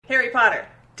Harry Potter,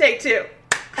 take 2.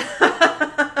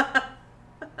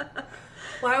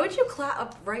 Why would you clap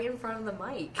up right in front of the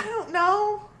mic? I don't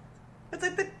know. It's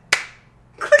like the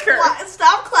clicker. Why?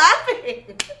 Stop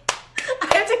clapping.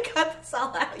 I have to cut this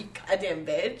all out, you goddamn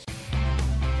bitch.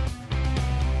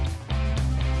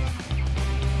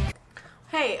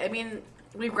 Hey, I mean,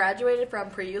 we graduated from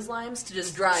pre-used limes to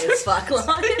just dry as fuck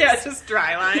limes. Yeah, just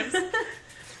dry limes.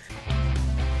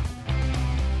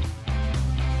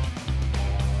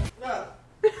 No.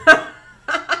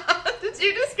 Did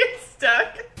you just get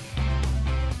stuck?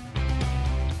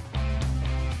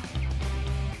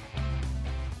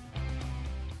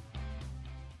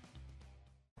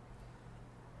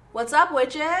 What's up,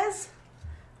 witches?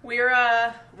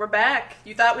 We're back.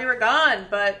 You thought we were gone,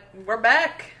 but we're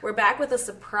back. We're back with a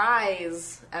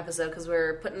surprise episode because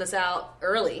we're putting this out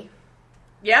early.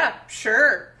 Yeah,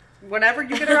 sure. Whenever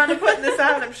you get around to putting this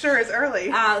out, I'm sure it's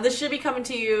early. This should be coming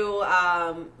to you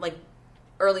like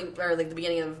early or like the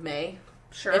beginning of May.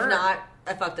 Sure. If not,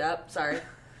 I fucked up. Sorry.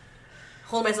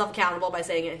 Hold myself accountable by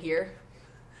saying it here.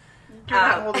 You're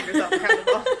not holding yourself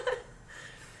accountable.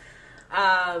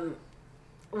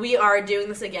 We are doing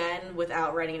this again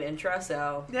without writing an intro,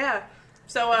 so... Yeah.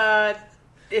 So,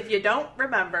 if you don't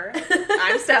remember,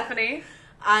 I'm Stephanie.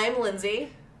 I'm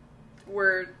Lindsay.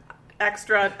 We're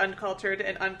extra uncultured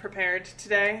and unprepared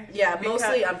today. Yeah,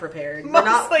 mostly unprepared.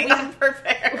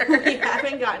 Unprepared. We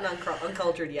haven't gotten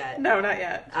uncultured yet. No, not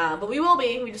yet. But we will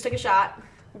be. We just took a shot.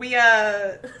 We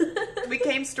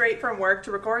came straight from work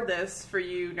to record this for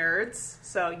you nerds,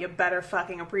 so you better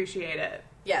fucking appreciate it.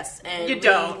 Yes, and you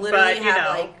don't, we literally but you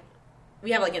have know. We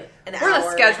have like an We're hour on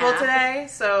a schedule and a half. today,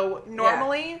 so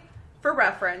normally, for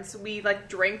reference, we like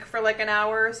drink for like an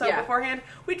hour or so beforehand.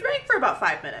 We drank for about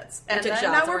 5 minutes, and took then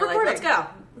shots now and we're we're recording. like, let's go.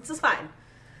 This is fine.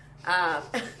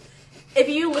 If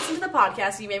you listen to the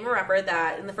podcast, you may remember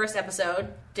that in the first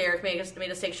episode, Derek made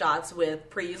us take shots with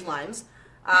pre-used limes.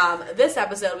 This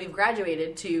episode, we've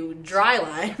graduated to dry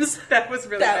limes. That was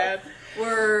really bad.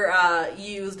 Were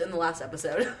used in the last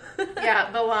episode.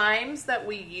 Yeah, the limes that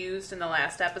we used in the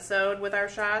last episode with our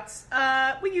shots,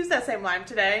 we used that same lime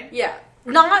today. Yeah.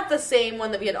 Not the same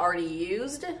one that we had already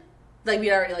used. Like, we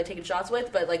had already, like, taken shots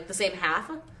with, but, like, the same half.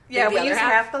 Yeah, we used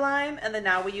half the lime, and then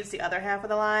now we use the other half of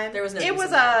the lime. There was no juice. It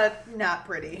was, not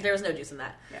pretty. There was no juice in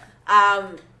that.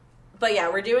 Yeah. But, yeah,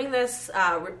 we're doing this,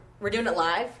 we're doing it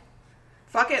live.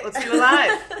 Fuck it, let's do it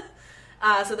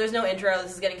live. So there's no intro.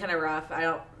 This is getting kind of rough. I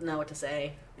don't know what to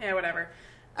say. Yeah, whatever.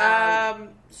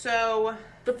 So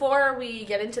before we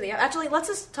get into actually, let's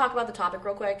just talk about the topic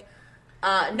real quick.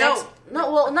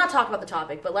 Well, not talk about the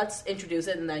topic, but let's introduce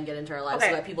it and then get into our lives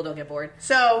so that people don't get bored.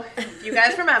 So, if you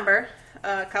guys remember,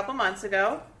 a couple months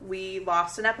ago, we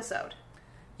lost an episode.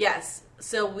 Yes.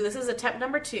 So this is attempt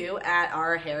number 2 at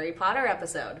our Harry Potter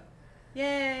episode.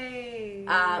 Yay!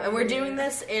 And we're doing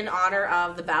this in honor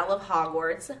of the Battle of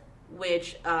Hogwarts,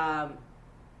 which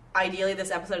ideally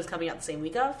this episode is coming out the same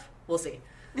week of. We'll see.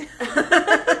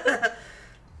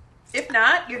 If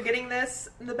not, you're getting this.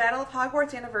 The Battle of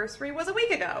Hogwarts anniversary was a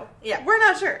week ago. Yeah. We're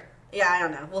not sure. Yeah, I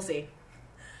don't know. We'll see.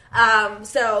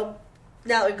 So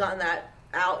now that we've gotten that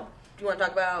out, do you want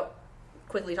to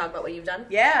quickly talk about what you've done?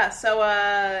 Yeah, so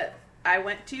I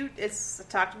went to, it's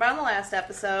talked about in the last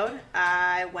episode,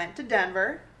 I went to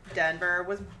Denver. Denver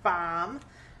was bomb.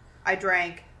 I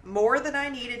drank more than I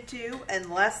needed to and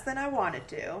less than I wanted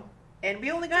to. And we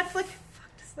only got to like... What the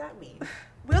fuck does that mean?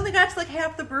 We only got to like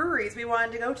half the breweries we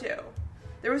wanted to go to.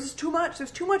 There was just too much. There's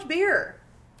too much beer.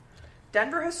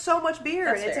 Denver has so much beer,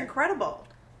 That's and it's fair. incredible.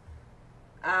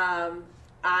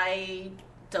 I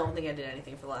don't think I did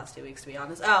anything for the last 2 weeks, to be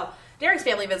honest. Oh, Derek's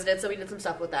family visited, so we did some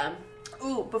stuff with them.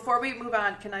 Ooh, before we move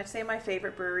on, can I say my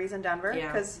favorite breweries in Denver?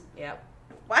 Yeah. Yep.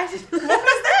 What was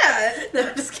that? No,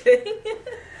 I'm just kidding.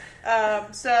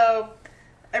 So,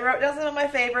 I wrote down some of my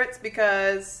favorites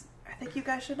because I think you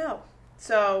guys should know.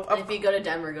 So, And if you go to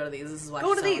Denver, go to these. This is what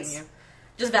Go she's to telling these. you.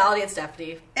 Just validate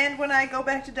Stephanie. And when I go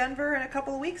back to Denver in a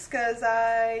couple of weeks, because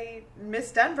I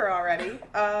miss Denver already,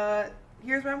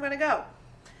 here's where I'm going to go.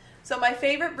 So my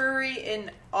favorite brewery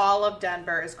in all of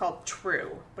Denver is called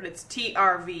True, but it's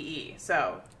Trve.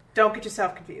 So don't get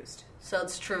yourself confused. So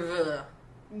it's true.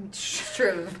 It's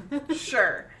true.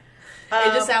 Sure.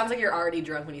 It just sounds like you're already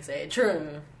drunk when you say it.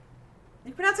 True.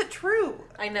 You pronounce it True.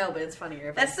 I know, but it's funnier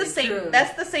if That's I the say true.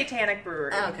 That's the Satanic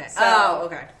Brewery. Oh, okay. So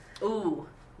okay. Ooh,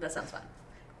 that sounds fun.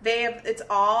 it's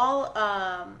all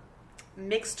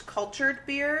mixed cultured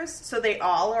beers, so they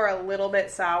all are a little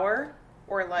bit sour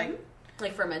or like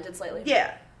Like fermented slightly?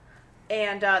 yeah,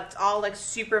 and it's all like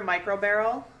super micro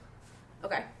barrel.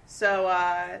 Okay. So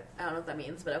I don't know what that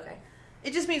means, but okay.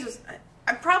 it just means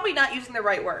I'm probably not using the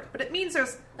right word, but it means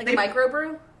there's... Like a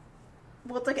microbrew?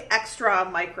 Well, it's like extra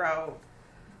micro.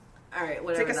 All right,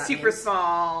 whatever It's like a that super means.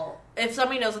 small... If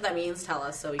somebody knows what that means, tell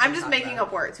us so we can I'm just talk making about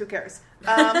up words. Who cares?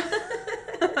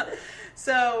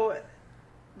 So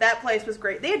that place was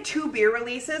great. They had 2 beer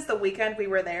releases the weekend we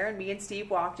were there, and me and Steve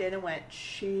walked in and went,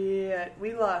 shit,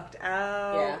 we lucked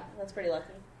out. Yeah, that's pretty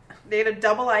lucky. They had a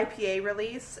double IPA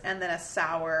release and then a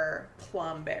sour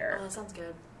plum beer. Oh, that sounds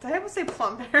good. Did I ever say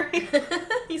plumberry?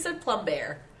 He said plum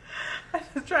bear. I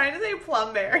was trying to say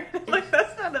plumberry. Like,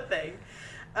 that's not a thing.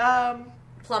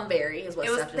 Plumberry is what It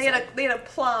was. Steph just They had said. a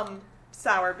plum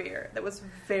sour beer that was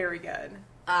very good.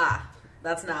 Ah,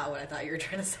 that's not what I thought you were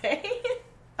trying to say.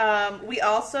 We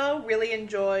also really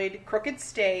enjoyed Crooked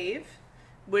Stave,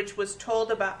 which was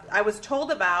I was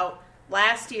told about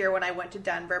last year when I went to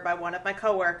Denver by one of my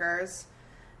coworkers,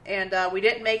 and we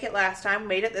didn't make it last time.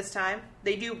 Made it this time.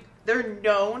 They're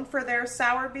known for their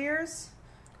sour beers,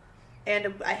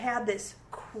 and I had this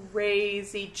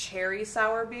crazy cherry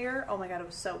sour beer. Oh my god, it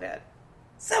was so good,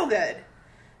 so good.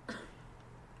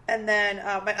 And then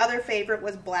my other favorite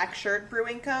was Black Shirt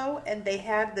Brewing Co., and they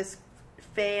had this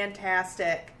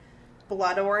fantastic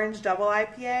blood orange double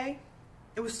IPA.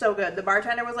 It was so good. The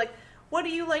bartender was like, "What do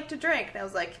you like to drink?" And I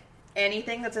was like,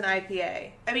 "Anything that's an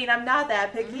IPA." I mean, I'm not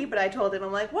that picky, but I told him,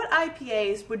 I'm like, "What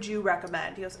IPAs would you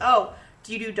recommend?" He goes, "Oh,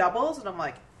 do you do doubles?" And I'm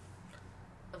like,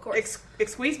 Of course.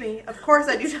 Excuse me, of course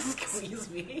I do doubles. Excuse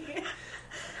me.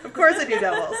 Of course I do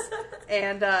doubles.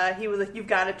 And he was like, "You've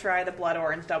got to try the blood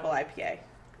orange double IPA."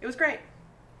 It was great.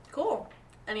 Cool.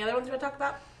 Any other ones you want to talk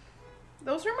about?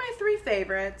 Those are my 3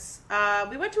 favorites.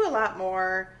 We went to a lot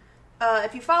more.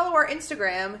 If you follow our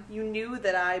Instagram, you knew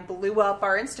that I blew up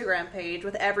our Instagram page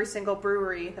with every single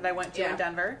brewery that I went to in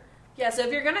Denver. Yeah, so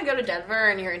if you're going to go to Denver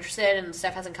and you're interested and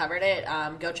Steph hasn't covered it,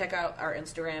 go check out our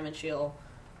Instagram and she'll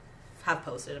have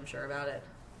posted, I'm sure, about it.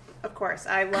 Of course.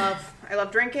 I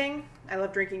love drinking. I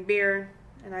love drinking beer.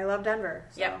 And I love Denver.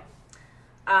 So. Yep.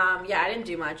 I didn't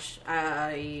do much.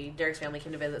 Derek's family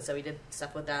came to visit, so we did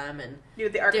stuff with them. And You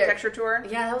did the architecture tour?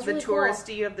 Yeah, that was really cool.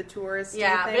 You have the touristy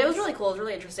Yeah, things. but it was really cool. It was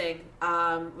really interesting.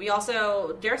 We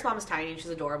also, Derek's mom is tiny and she's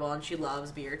adorable and she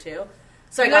loves beer too.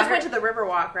 So you I got guys her, went to the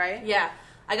Riverwalk, right? Yeah.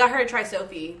 I got her to try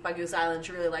Sophie by Goose Island.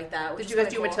 She really liked that. Did you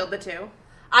guys do Matilda too?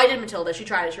 I did Matilda. She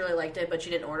tried it. She really liked it, but she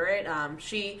didn't order it.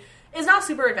 She is not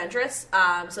super adventurous,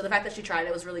 so the fact that she tried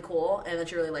it was really cool, and that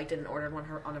she really liked it and ordered one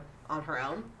on her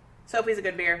own. Sophie's a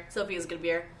good beer. Sophie is a good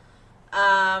beer.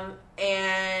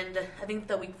 And I think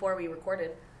the week before we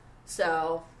recorded,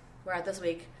 so we're at this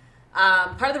week.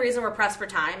 Part of the reason we're pressed for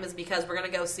time is because we're going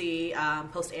to go see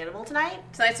Post Animal tonight.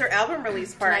 Tonight's their album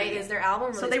release party. Tonight is their album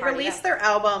release party. So they released their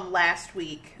album last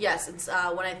week. Yes, it's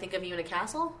When I Think of You in a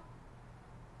Castle.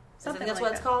 Something I think that's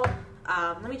like what it's that.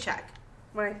 called. Let me check.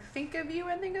 When I think of you,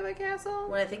 I think of a castle.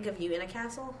 When I Think of You in a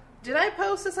Castle? Did I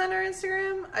post this on our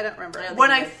Instagram? I don't remember. I don't When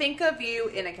think I you did. think of you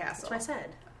in a castle. That's what I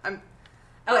said. Okay,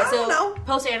 Okay, I so don't know.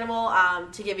 Post Animal,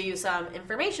 to give you some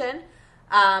information,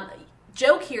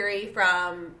 Joe Keery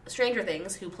from Stranger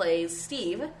Things, who plays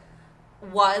Steve,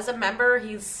 was a member.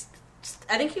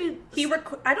 I think he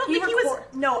I don't think he was.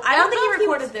 No, I don't think know he if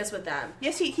recorded was- this with them.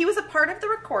 Yes, he was a part of the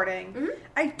recording. Mhm.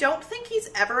 I don't think he's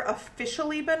ever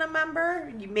officially been a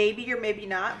member. Maybe or maybe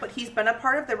not, but he's been a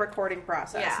part of the recording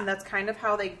process, Yeah. and that's kind of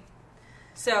how they.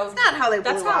 So It's not how they blew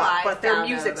that's up, how I but their found out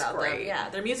music's about them. great. Yeah,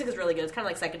 their music is really good. It's kind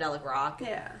of like psychedelic rock.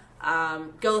 Yeah.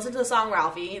 Go listen to the song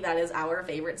Ralphie. That is our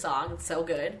favorite song. It's so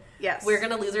good. Yes. We're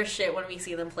gonna lose our shit when we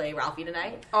see them play Ralphie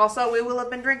tonight. Also, we will have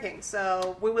been drinking,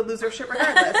 so we would lose our shit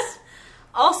regardless.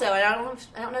 Also, and I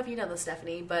don't know if you know this,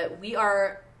 Stephanie, but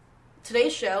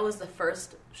today's show is the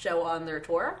first show on their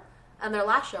tour, and their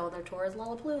last show on their tour is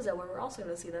Lollapalooza, where we're also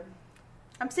going to see them.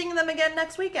 I'm seeing them again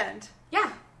next weekend.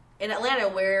 Yeah, in Atlanta,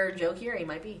 where Joe Keery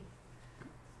might be.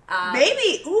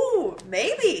 Maybe. Ooh,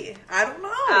 maybe. I don't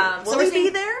know. so Will we're he be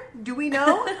seeing- there? Do we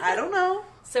know? I don't know.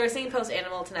 So we're seeing Post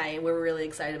Animal tonight, and we're really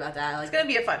excited about that. Like, It's going to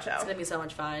be a fun show. It's going to be so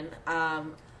much fun.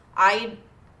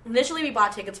 Initially we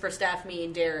bought tickets for Steph, me,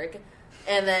 and Derek,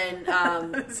 and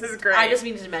then This is great. I just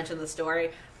needed to mention the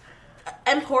story.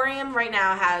 Emporium right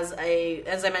now has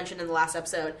as I mentioned in the last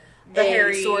episode, The a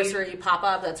Harry- sorcery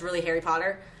pop-up that's really Harry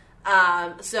Potter.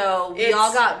 So we It's-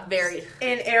 all got very...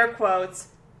 In air quotes,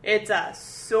 it's a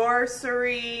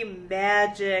sorcery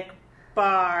magic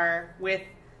bar with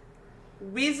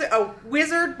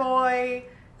wizard boy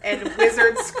and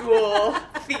wizard school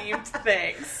themed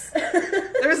things.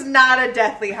 There's not a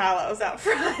Deathly Hallows out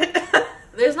front.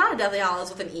 There's not a Deathly Hallows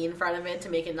with an E in front of it to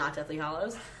make it not Deathly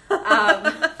Hallows.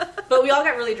 But we all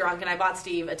got really drunk, and I bought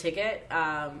Steve a ticket.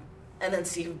 And then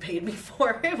Steve paid me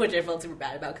for it, which I felt super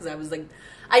bad about because I was like,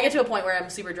 I get to a point where I'm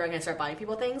super drunk and I start buying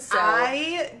people things. So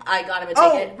I got him a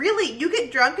ticket. Oh, really? You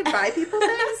get drunk and buy people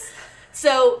things?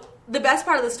 So the best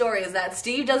part of the story is that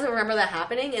Steve doesn't remember that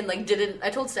happening and like didn't.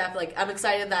 I told Steph like I'm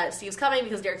excited that Steve's coming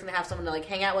because Derek's gonna have someone to like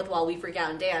hang out with while we freak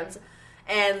out and dance.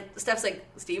 And Steph's like,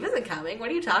 Steve isn't coming. What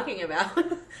are you talking about?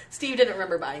 Steve didn't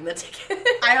remember buying the ticket.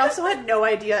 I also had no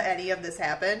idea any of this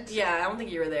happened. Yeah, I don't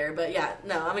think you were there, but yeah,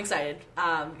 no, I'm excited.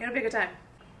 It'll be a good time.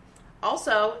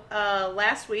 Also,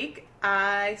 last week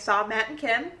I saw Matt and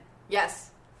Kim. Yes.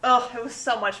 Oh, it was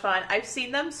so much fun. I've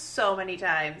seen them so many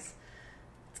times.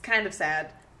 It's kind of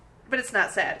sad, but it's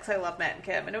not sad because I love Matt and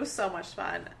Kim, and it was so much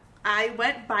fun. I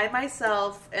went by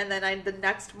myself, and then the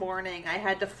next morning I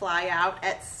had to fly out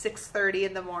at 6:30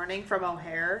 in the morning from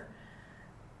O'Hare.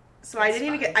 So I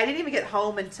didn't even get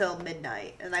home until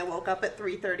midnight, and I woke up at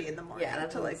 3:30 in the morning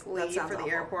to like leave for the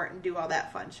airport and do all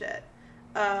that fun shit.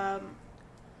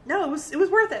 No, it was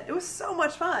worth it. It was so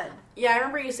much fun. Yeah, I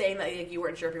remember you saying that like, you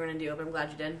weren't sure if you were going to do it, but I'm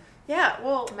glad you did. Yeah,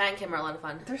 well, Matt and Kim are a lot of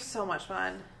fun. They're so much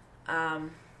fun.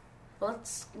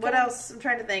 What else? I'm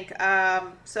trying to think.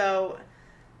 So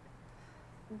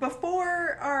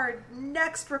before our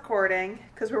next recording,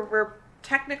 because we're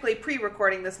technically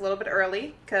pre-recording this a little bit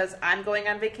early, because I'm going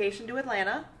on vacation to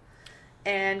Atlanta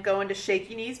and going to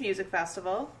Shaky Knees Music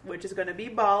Festival, which is going to be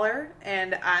baller,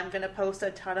 and I'm going to post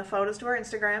a ton of photos to our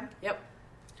Instagram. Yep.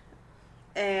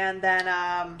 And then,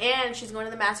 and she's going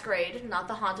to the Masquerade, not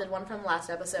the haunted one from the last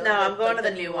episode. No, I'm going to the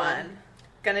new one.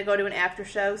 Gonna go to an after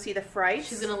show, see the Frights.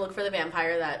 She's gonna look for the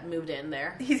vampire that moved in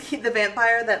there. The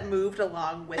vampire that moved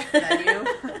along with the venue.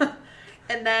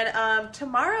 And then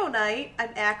tomorrow night,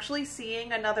 I'm actually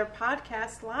seeing another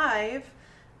podcast live.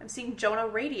 I'm seeing Jonah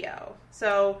Radio.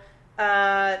 So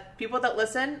people that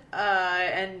listen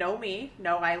and know me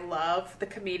know I love the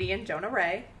comedian Jonah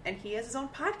Ray, and he has his own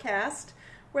podcast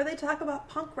where they talk about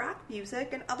punk rock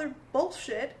music and other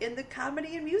bullshit in the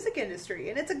comedy and music industry.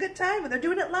 And it's a good time, and they're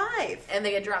doing it live. And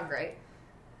they get drunk, right?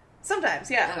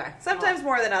 Sometimes, yeah. Okay. Sometimes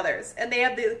more than others. And they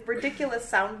have the ridiculous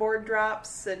soundboard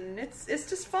drops, and it's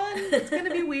just fun. It's going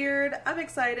to be weird. I'm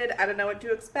excited. I don't know what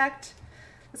to expect.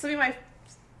 This will be my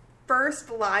first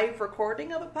live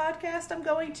recording of a podcast I'm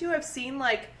going to. I've seen,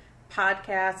 like,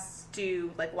 podcasts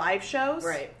do, like, live shows.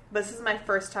 Right. But this is my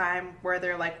first time where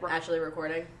they're, like... actually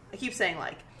recording. I keep saying,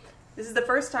 like, this is the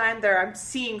first time that I'm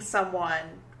seeing someone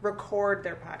record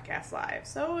their podcast live.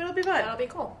 So it'll be fun. That'll be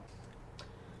cool.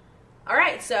 All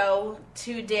right, so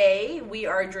today we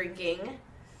are drinking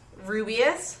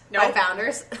Rubeus by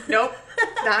Founders. Nope.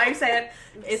 Not how you say it.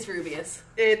 It's Rubeus.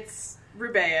 It's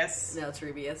Rubeus. No, it's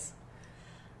Rubeus.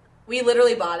 We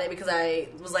literally bought it because I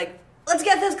was like, let's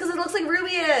get this because it looks like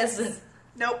Rubeus.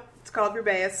 Nope. It's called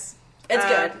Rubeus. It's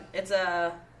good. It's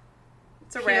a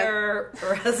pure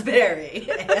raspberry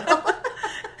ale.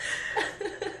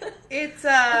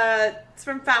 It's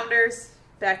from Founders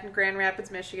back in Grand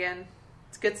Rapids, Michigan.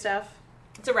 It's good stuff.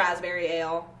 It's a raspberry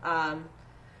ale. Kind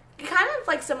of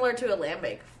like similar to a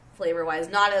lambic flavor wise,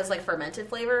 not as like fermented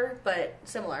flavor, but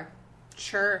similar.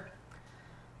 Sure.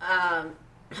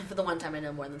 For the one time I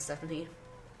know more than Stephanie.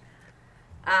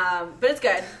 But it's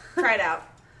good. Try it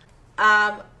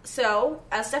out. So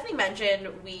as Stephanie mentioned,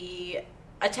 we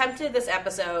attempted this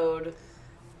episode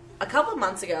a couple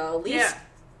months ago, at least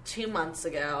 2 months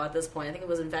ago at this point. I think it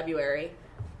was in February.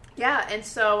 Yeah, and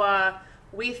so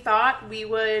we thought we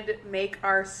would make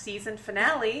our season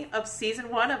finale of season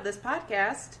 1 of this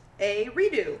podcast a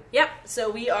redo. Yep, so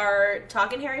we are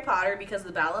talking Harry Potter because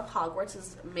the Battle of Hogwarts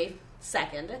is May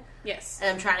 2nd. Yes. And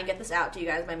I'm trying to get this out to you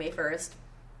guys by May 1st.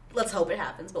 Let's hope it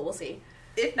happens, but we'll see.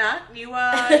 If not, you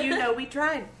know we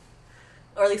tried.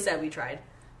 Or at least said we tried.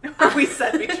 We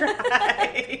said we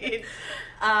tried.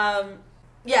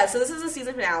 Yeah, so this is the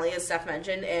season finale, as Steph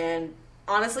mentioned, and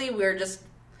honestly, we're doing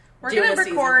gonna a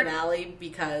season finale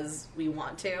because we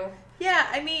want to. Yeah,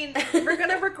 I mean, we're going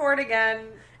to record again.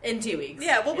 In 2 weeks.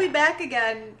 Yeah, we'll be back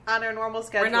again on our normal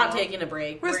schedule. We're not taking a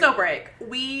break. There's no break.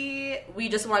 We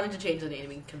just wanted to change the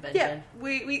naming convention. Yeah,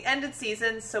 we ended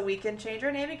seasons so we can change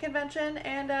our naming convention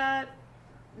and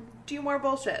do more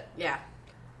bullshit. Yeah.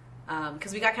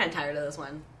 Because we got kind of tired of this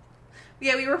one.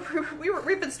 Yeah,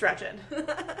 we've been stretching.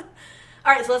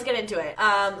 All right, so let's get into it.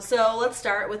 So let's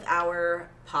start with our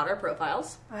Potter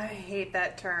profiles. I hate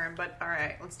that term, but all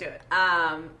right, let's do it.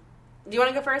 Do you want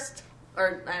to go first?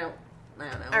 Or I don't know.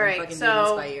 All right, fucking so do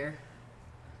this by ear.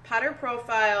 Potter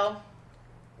profile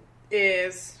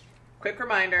is, quick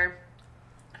reminder,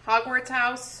 Hogwarts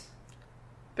house,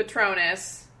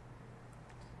 Patronus,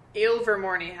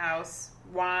 Ilvermorny house,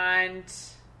 wand,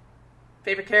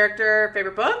 favorite character,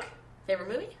 favorite book? Favorite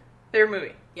movie? Favorite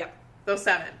movie. Yep. Those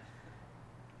 7.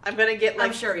 I'm gonna get like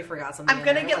I'm sure we forgot something. I'm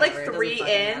gonna get like Whatever, it 3 doesn't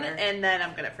fucking in, matter. and then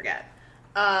I'm gonna forget.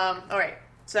 All right.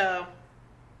 So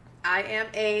I am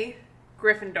a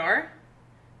Gryffindor.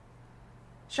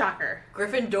 Shocker.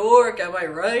 Gryffindor, am I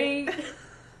right?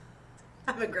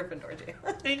 I'm a Gryffindor too.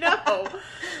 I know.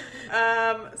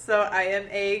 So I am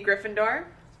a Gryffindor.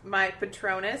 My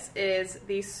Patronus is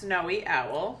the Snowy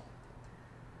Owl.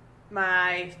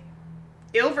 My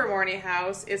Ilvermorny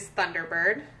house is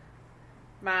Thunderbird.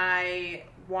 My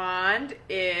wand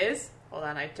is... Hold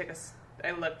on, I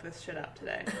looked this shit up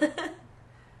today.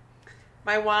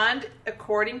 My wand,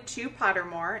 according to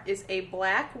Pottermore, is a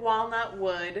black walnut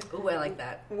wood. Ooh, I like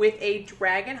that. With a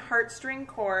dragon heartstring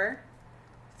core,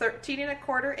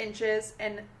 13¼ inches,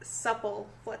 and supple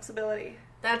flexibility.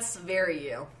 That's very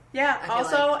you. Yeah,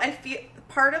 I feel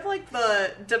part of like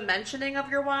the dimensioning of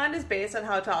your wand is based on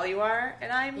how tall you are,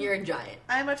 and You're a giant.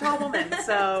 I'm a tall woman,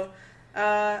 so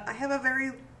I have a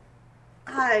very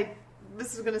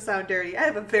this is gonna sound dirty. I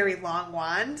have a very long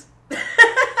wand.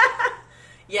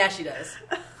 Yeah, she does.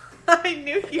 I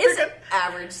knew you It's were gonna...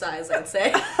 average size, I'd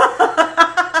say.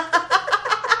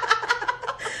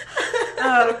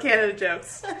 Oh, Canada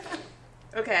jokes.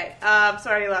 Okay, so I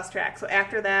already lost track. So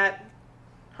after that,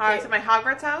 so my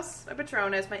Hogwarts house, my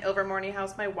Patronus, my Ilvermorny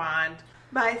house, my wand.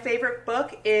 My favorite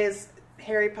book is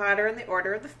Harry Potter and the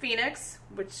Order of the Phoenix,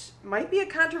 which might be a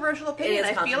controversial opinion.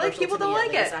 I feel like people don't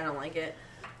like it. I don't like it.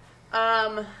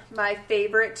 My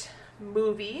favorite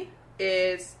movie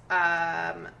is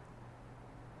I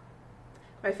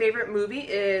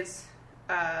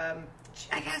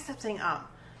gotta stop saying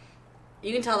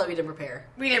You can tell that we didn't prepare.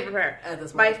 We didn't prepare. At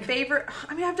this My point. favorite...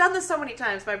 I mean, I've done this so many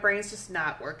times. My brain's just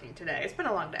not working today. It's been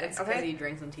a long day. It's because you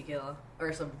drank some tequila.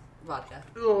 Or some vodka.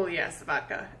 Oh, yes, the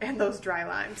vodka. And those dry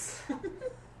limes.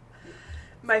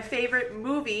 My favorite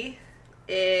movie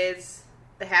is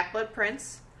The Half-Blood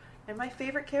Prince. And my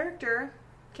favorite characters,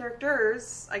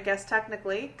 I guess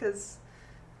technically, because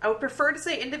I would prefer to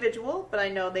say individual, but I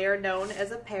know they are known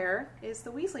as a pair, is the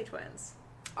Weasley twins.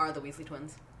 Are the Weasley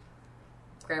twins.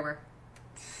 Grammar.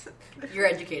 You're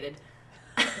educated.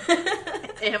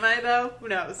 Am I, though? Who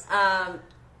knows?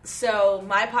 So,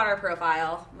 my Potter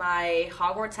profile, my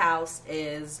Hogwarts house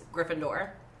is Gryffindor.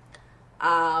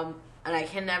 And I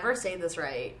can never say this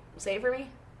right. Say it for me.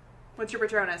 What's your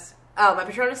Patronus? Oh, my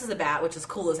Patronus is a bat, which is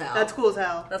cool as hell. That's cool as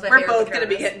hell. That's my We're favorite both going to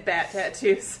be Patronus. getting bat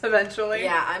tattoos eventually.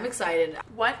 Yeah, I'm excited.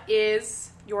 What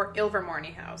is your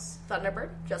Ilvermorny house? Thunderbird,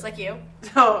 just like you.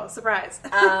 Oh, surprise.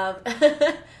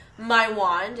 My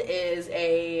wand is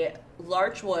a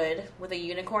larch wood with a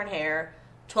unicorn hair,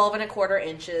 12¼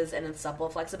 inches, and it's supple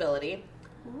flexibility.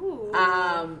 Ooh.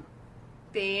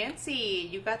 Fancy.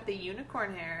 You got the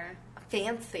unicorn hair.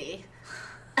 Fancy.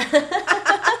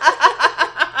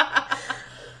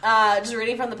 Just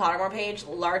reading from the Pottermore page,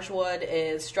 larch wood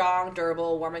is strong,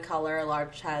 durable, warm in color.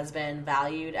 Larch has been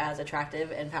valued as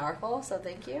attractive and powerful, so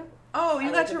thank you. Oh, you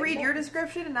I got like to the read big your book.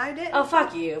 description and I didn't? Oh,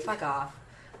 fuck you. Fuck off.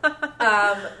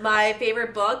 My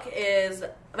favorite book and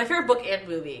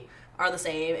movie are the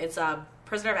same. It's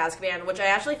Prisoner of Azkaban, which I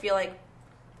actually feel like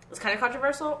is kind of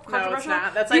controversial. No, it's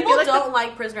not. That's, I People feel like don't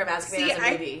like Prisoner of Azkaban See, as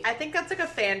a movie. I think that's like a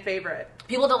fan favorite.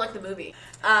 People don't like the movie.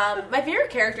 My favorite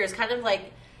character is kind of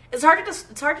like it's hard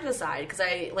to decide because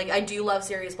I do love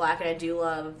Sirius Black and I do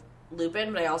love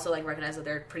Lupin, but I also like recognize that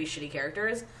they're pretty shitty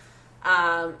characters.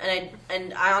 And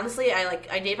I honestly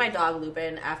I named my dog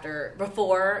Lupin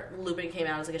before Lupin came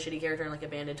out as like a shitty character and like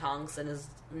abandoned Tonks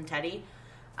and Teddy.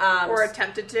 Or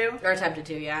attempted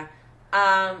to, yeah.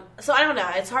 So I don't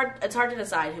know. It's hard to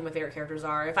decide who my favorite characters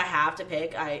are. If I had to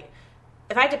pick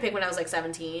when I was like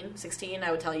 17, 16,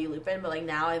 I would tell you Lupin, but like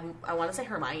now I want to say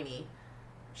Hermione.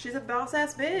 She's a boss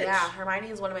ass bitch. Yeah, Hermione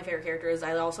is one of my favorite characters.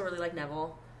 I also really like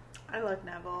Neville. I like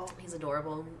Neville. He's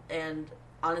adorable, and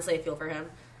honestly, I feel for him.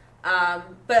 But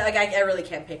like, I really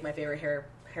can't pick my favorite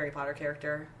Harry Potter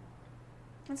character.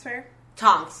 That's fair.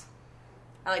 Tonks.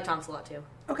 I like Tonks a lot too.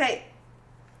 Okay.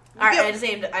 All right,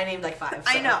 I named like 5. So.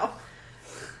 I know.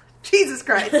 Jesus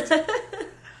Christ.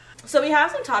 So we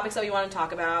have some topics that we want to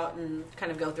talk about and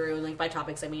kind of go through. And like by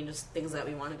topics, I mean just things that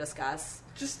we want to discuss.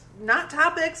 Just not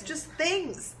topics, just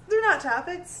things. They're not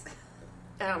topics.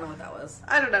 I don't know what that was.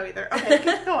 I don't know either.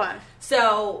 Okay, go on.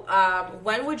 So,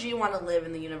 when would you want to live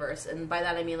in the universe? And by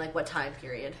that I mean, like, what time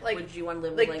period? Like, would you want to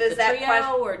live like, with, does the that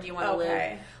trio, or do you want to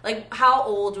live... Like, how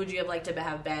old would you have liked to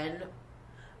have been?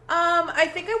 I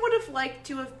think I would have liked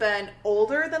to have been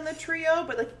older than the trio,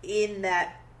 but, like, in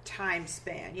that time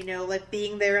span. You know, like,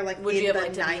 being there, like, Would in you have the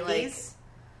liked to be, 90s. like,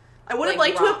 I would have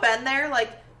like liked to have Rock? been there,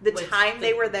 like, the With time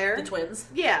they were there. The twins?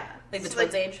 Yeah. Like the So,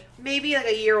 twins' age? Maybe, like,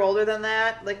 a year older than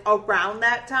that. Like, around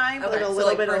that time. Okay, Like, a so little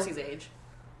like bit Percy's age.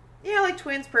 Yeah, like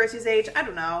twins, Percy's age. I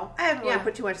don't know. I haven't really Yeah.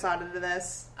 put too much thought into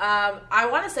this. I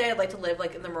want to say I'd like to live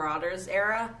like in the Marauders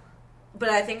era, but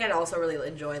I think I'd also really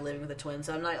enjoy living with the twins.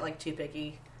 So I'm not like too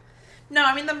picky. No,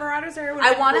 I mean the Marauders era would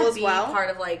I be want cool to as be well. part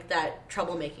of like that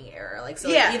troublemaking era, like so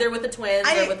Yeah. like, either with the twins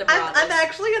or with the Marauders. I'm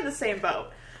actually in the same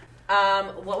boat.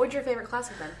 What would your favorite class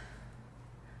have been?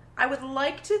 I would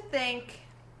like to think,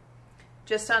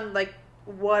 just on like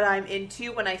what I'm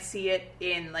into when I see it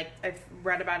in like I've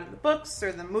read about it in the books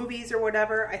or the movies or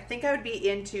whatever. I think I would be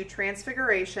into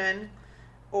Transfiguration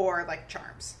or like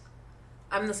Charms.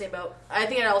 I'm in the same boat. I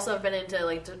think I'd also have been into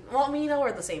like, well, I mean, you know,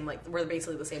 we're the same. Like, we're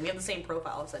basically the same. We have the same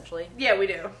profile essentially. Yeah, we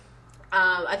do.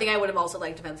 I think I would have also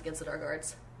liked Defense Against the Dark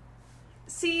Arts.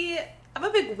 See, I'm a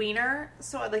big wiener,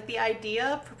 so I like the idea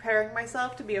of preparing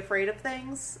myself to be afraid of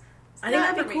things. I think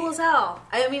that'd be cool as hell.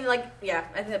 I mean, like, yeah,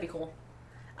 I think that'd be cool.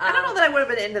 I don't know that I would have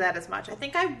been into that as much. I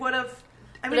think I would have.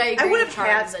 I mean, but I agree would with have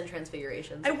Charms had. and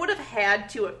Transfigurations. I would have had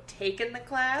to have taken the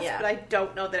class, Yeah. but I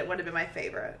don't know that it would have been my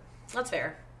favorite. That's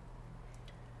fair.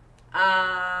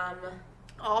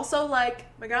 Also,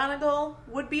 like, McGonagall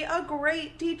would be a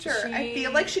great teacher. I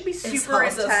feel like she'd be It's super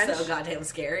also intense. so goddamn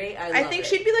scary. I think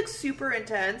she'd be, like, super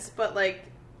intense, but, like,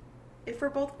 if we're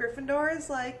both Gryffindors,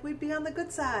 like, we'd be on the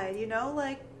good side, you know?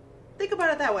 Like, think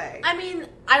about it that way. I mean,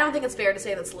 I don't think it's fair to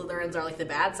say that Slytherins are like the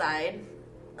bad side.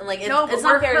 And like, No, but it's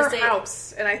not we're fair her to say.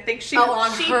 house, and I think she...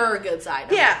 On she, her good side.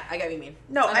 Okay, Yeah. I get what you mean.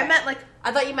 No, Okay. I meant, like...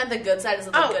 I thought you meant the good side is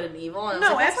like good and evil. And I was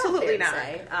No, like, that's absolutely not. not.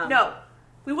 Fair to say. No.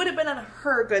 We would have been on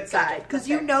her good side, because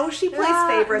Okay. you know she plays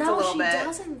favorites a little bit. No, she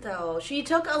doesn't, though. She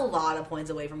took a lot of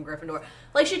points away from Gryffindor.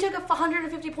 Like, she took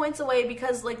 150 points away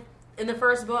because, like, in the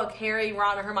first book, Harry,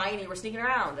 Ron, and Hermione were sneaking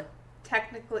around.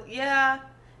 Technically, yeah,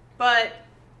 but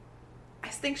I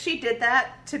think she did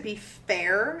that to be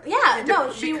fair. Yeah,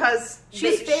 because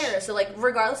she's they- fair. So, like,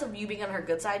 regardless of you being on her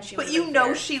good side, she. But would've you been know,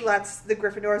 fair. she lets the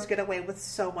Gryffindors get away with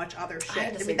so much other shit. I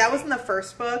disagree. mean, that was in the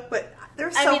first book, but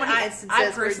there's so many instances. I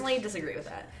where- personally disagree with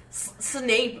that.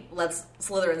 Snape lets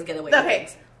Slytherins get away with okay,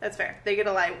 things. that's fair. They get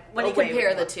away. When you away compare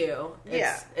with the it. two,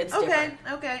 Yeah, it's okay, different.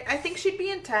 okay. I think she'd be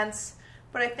intense,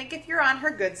 but I think if you're on her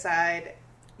good side,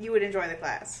 you would enjoy the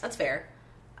class. That's fair.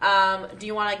 Do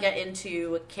you want to get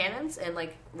into canons and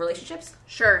like relationships?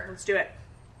 Sure, let's do it.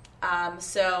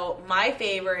 So my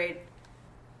favorite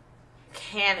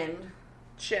canon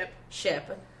Ship.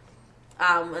 ship,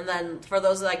 and then for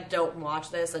those that like don't watch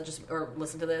this and just or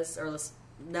listen to this or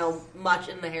know much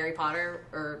in the Harry Potter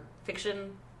or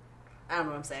fiction, I don't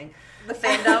know what I'm saying. The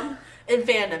fandom. In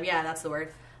fandom, yeah, that's the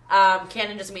word.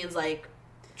 Canon just means like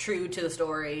true to the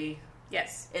story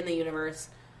Yes. in the universe,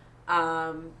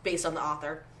 based on the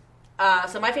author.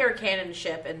 So my favorite canon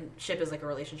ship, and ship is like a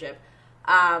relationship,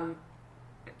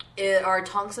 are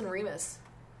Tonks and Remus.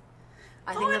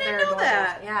 I I didn't know adorable.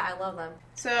 that. Yeah, I love them.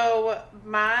 So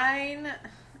mine,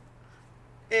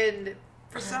 and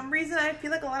for some reason, I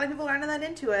feel like a lot of people aren't that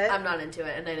into it. I'm not into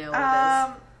it, and I know what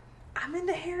it is. I'm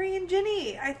into Harry and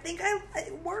Ginny. I think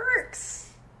it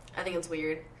works. I think it's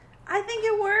weird. I think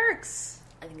it works.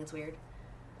 I think it's weird.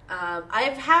 I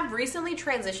have recently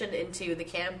transitioned into the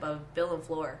camp of Bill and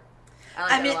Fleur. I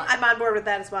like that a lot. I'm on board with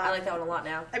that as well. I like that one a lot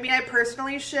now. I mean, I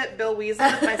personally ship Bill Weasley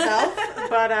with myself,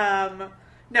 but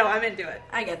no, I'm into it.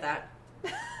 I get that.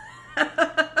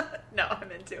 No, I'm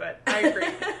into it. I agree.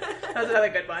 That was another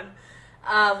good one.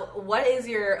 What is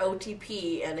your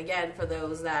OTP? And again, for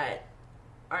those that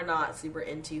are not super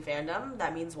into fandom,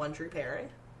 that means one true pairing.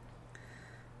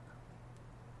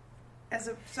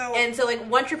 And so, like,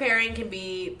 one true pairing can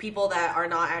be people that are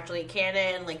not actually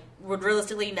canon, like, would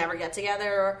realistically never get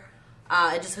together,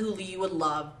 and just who you would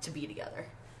love to be together.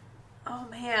 Oh,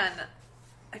 man.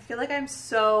 I feel like I'm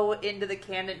so into the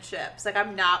canon ships. Like,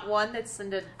 I'm not one that's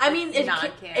into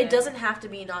non-canon. It doesn't have to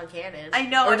be non-canon. I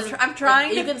know. Or I'm trying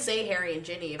like, to... You can say Harry and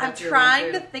Ginny if I'm that's your trying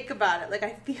one, to too. think about it. Like,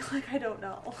 I feel like I don't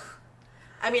know.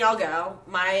 I mean, I'll go.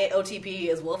 My OTP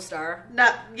is Wolfstar.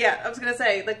 I was gonna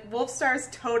say, like, Wolfstar's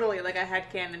totally like a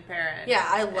headcanon parent. Yeah,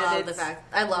 I love the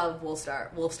fact. I love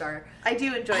Wolfstar. I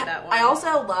do enjoy that one. I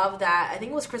also love that. I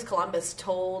think it was Chris Columbus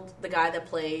told the guy that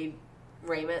played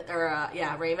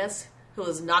Ramus, who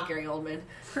was not Gary Oldman.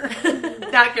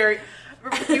 Not Gary.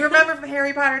 You remember from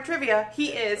Harry Potter trivia, he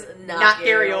is not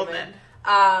Gary Oldman.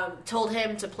 Told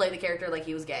him to play the character like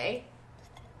he was gay.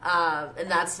 And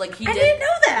that's like he I did. didn't know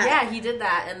that. Yeah, he did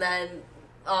that, and then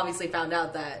obviously found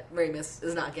out that Ramus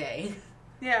is not gay.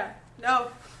 Yeah. No.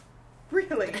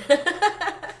 Really.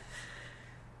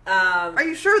 Are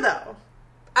you sure though?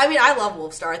 I mean, I love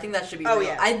Wolfstar. I think that should be real.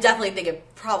 Yeah. I definitely think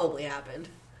it probably happened.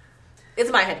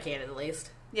 It's my headcanon, at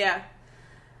least. Yeah.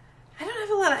 I don't have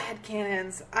a lot of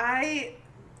headcanons. I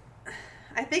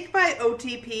think my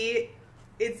OTP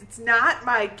it's not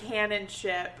my canon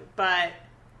ship, but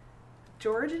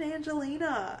George and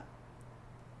Angelina.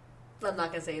 I'm not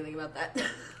gonna say anything about that.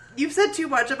 You've said too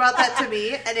much about that to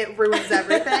me, and it ruins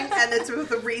everything, and it's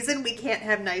the reason we can't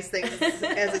have nice things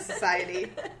as a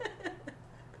society.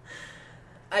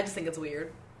 I just think it's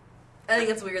weird. I think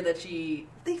it's weird that she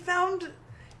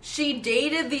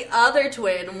dated the other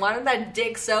twin and wanted that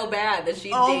dick so bad that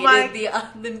she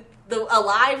dated the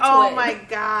alive twin. Oh my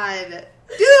god.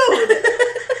 Dude!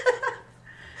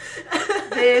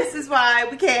 This is why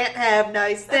we can't have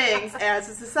nice things as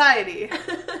a society.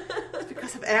 It's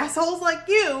because of assholes like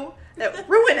you that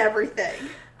ruin everything.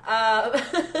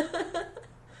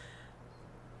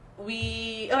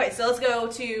 Okay, so let's go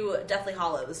to Deathly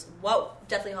Hallows. What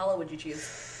Deathly Hallow would you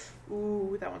choose?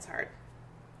 Ooh, that one's hard.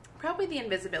 Probably the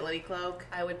invisibility cloak.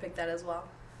 I would pick that as well.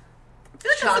 I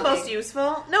feel like that's the most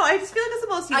useful. No, I just feel like it's the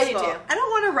most useful. I do too. I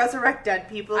don't want to resurrect dead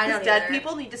people because dead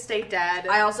people need to stay dead.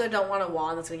 I also don't want a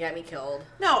wand that's going to get me killed.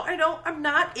 No, I don't. I'm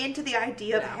not into the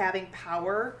idea of having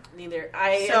power. Neither.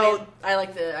 I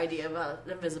like the idea of an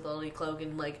invisibility cloak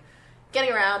and like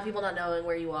getting around, people not knowing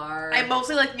where you are. I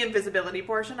mostly like the invisibility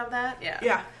portion of that. Yeah.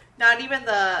 Yeah. Not even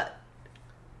the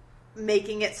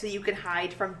making it so you can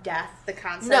hide from death, the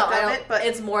concept of it. But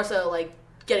it's more so like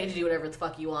getting to do whatever the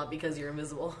fuck you want because you're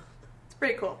invisible. It's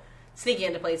pretty cool. Sneaking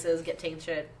into places, get tanked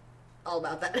shit. All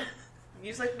about that. You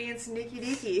just like being sneaky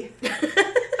deaky.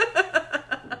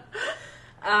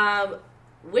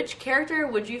 Which character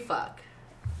would you fuck?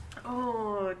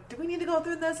 Oh, do we need to go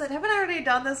through this? Haven't I already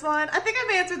done this one? I think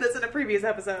I've answered this in a previous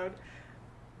episode.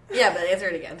 Yeah, but answer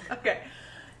it again. Okay.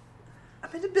 I'm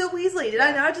into Bill Weasley. Did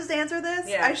I not just answer this?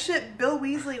 Yeah. I ship Bill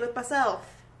Weasley with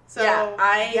myself. So,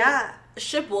 I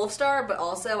ship Wolfstar, but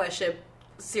also I ship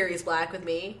Sirius Black with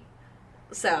me.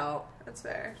 So. That's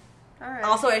fair. All right.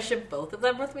 Also, I ship both of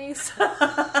them with me. So.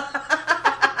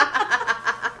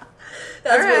 That's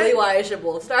really why I ship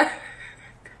Wolfstar.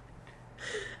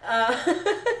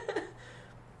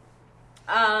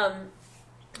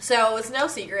 So it's no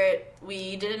secret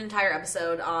we did an entire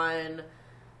episode on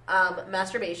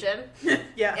masturbation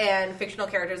and fictional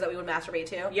characters that we would masturbate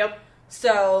to. Yep.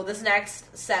 So this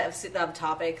next set of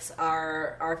topics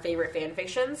are our favorite fan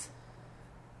fictions.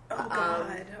 Oh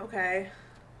god. Okay.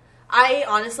 I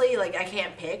honestly, I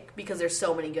can't pick because there's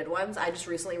so many good ones. I just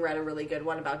recently read a really good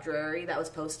one about Drury that was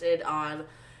posted on,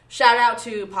 shout out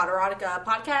to Potterotica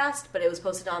podcast, but it was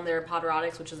posted on their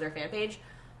Potterotics, which is their fan page.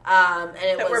 And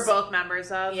we're both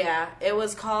members of. Yeah. It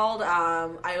was called,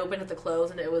 I Opened at the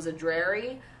Close, and it was a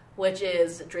Drury, which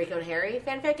is Draco and Harry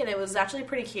fanfic, and it was actually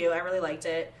pretty cute. I really liked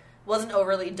it. Wasn't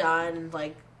overly done,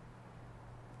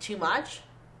 too much.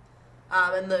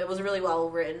 And it was really well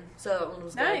written, so it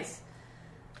was nice.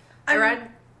 Good.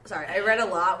 I read a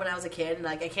lot when I was a kid, and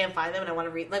I can't find them, and I want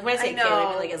to read. When I say kid,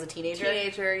 I mean as a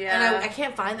teenager. Yeah. And I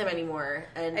can't find them anymore.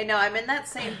 And I know I'm in that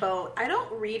same boat. I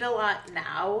don't read a lot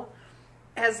now.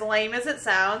 As lame as it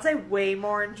sounds, I way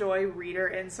more enjoy reader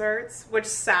inserts, which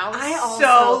sounds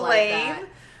so lame. That.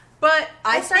 But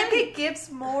I think it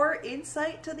gives more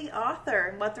insight to the author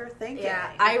and what they're thinking.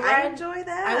 Yeah, I enjoy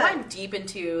that. I went deep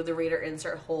into the reader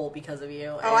insert hole because of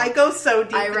you. Oh, I go so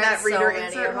deep in that reader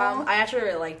insert hole. I actually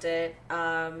really liked it.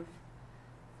 I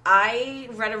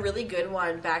read a really good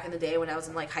one back in the day when I was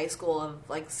in high school of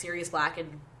Sirius Black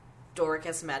and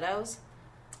Dorcas Meadows.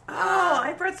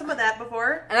 I've read some of that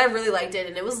before. And I really liked it,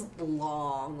 and it was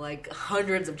long,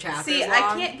 hundreds of chapters long. I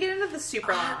can't get into the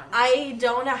super long. I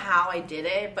don't know how I did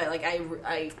it, but,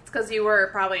 It's because you were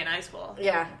probably in high school.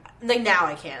 Yeah. Now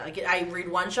I can't. I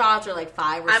read one-shots or,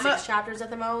 5 or 6 chapters at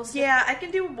the most. Yeah, I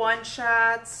can do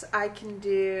one-shots. I can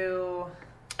do...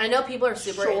 I know people are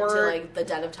super into, The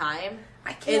Dead of Time.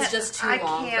 It's just too long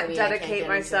for me. I can't dedicate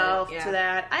myself to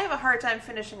that. I have a hard time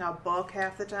finishing a book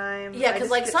half the time. Yeah,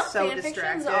 because some fan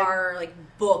fictions are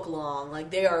book long.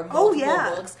 They are multiple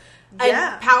books.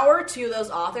 And power to those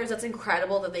authors. That's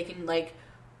incredible that they can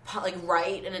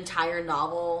write an entire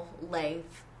novel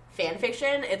length fan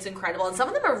fiction. It's incredible, and some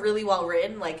of them are really well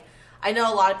written. I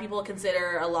know a lot of people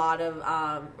consider a lot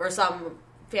of or some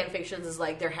fan fictions as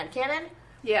their headcanon.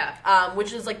 Yeah.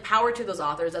 Which is power to those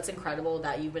authors. That's incredible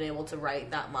that you've been able to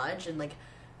write that much and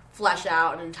flesh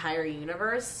out an entire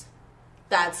universe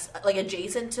that's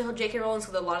adjacent to J.K. Rowling,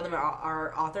 because a lot of them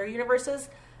are author universes.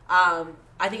 I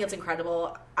think it's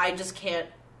incredible. I just can't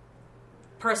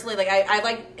personally I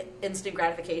like instant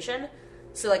gratification,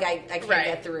 so I can't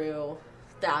get through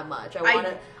that much.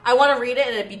 I want to read it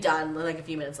and it'd be done a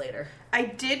few minutes later. I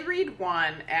did read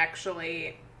one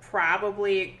actually,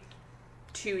 probably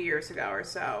 2 years ago or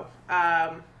so.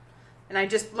 And I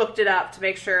just looked it up to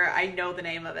make sure I know the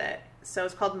name of it. So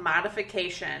it's called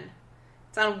Modification.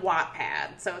 It's on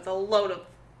Wattpad, so it's a load of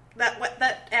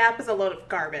that app is a load of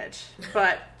garbage.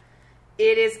 But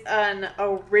it is an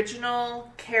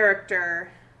original character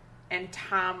and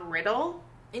Tom Riddle.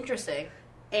 Interesting.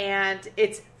 And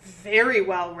it's very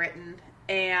well written.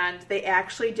 And they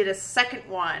actually did a second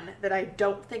one that I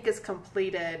don't think is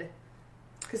completed.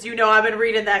 Because I've been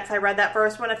reading that because I read that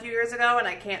first one a few years ago and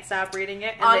I can't stop reading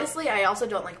it. And honestly, I also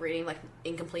don't like reading like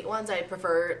incomplete ones. I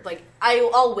prefer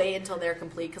I'll wait until they're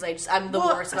complete because I'm the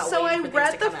worst about waiting for things to come out. So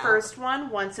I read the first one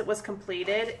once it was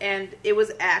completed, and it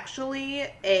was actually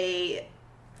an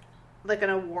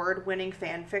award-winning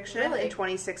fan fiction in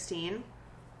 2016.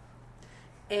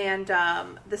 And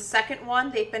the second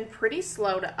one, they've been pretty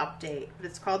slow to update.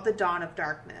 It's called The Dawn of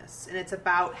Darkness, and it's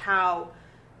about how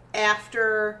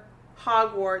after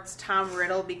Hogwarts, Tom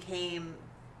Riddle became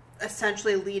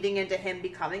essentially leading into him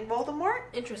becoming Voldemort.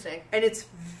 Interesting. And it's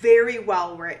very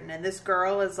well written. And this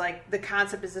girl is the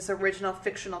concept is this original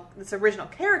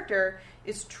character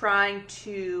is trying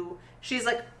to, she's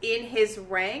in his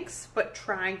ranks, but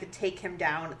trying to take him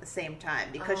down at the same time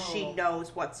because she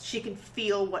knows she can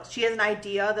feel she has an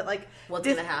idea that what's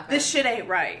going to happen. This shit ain't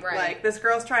right. This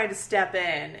girl's trying to step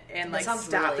in and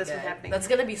stop this from happening. That's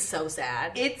going to be so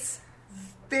sad. It's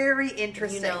very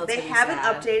interesting. They haven't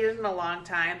updated in a long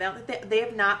time. They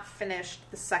have not finished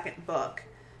the second book.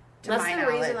 That's the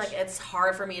reason it's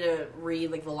hard for me to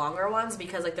read the longer ones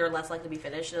because they're less likely to be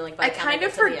finished. And I kind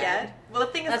of forget. Well, the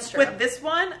thing is, with this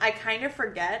one, I kind of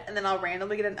forget, and then I'll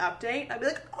randomly get an update. I'll be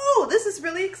like, "Oh, this is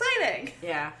really exciting."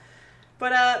 Yeah.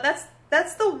 But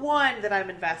that's the one that I'm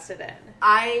invested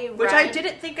in. Which I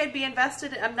didn't think I'd be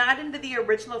invested in. I'm not into the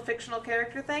original fictional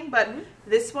character thing, but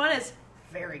this one is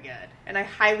very good, and I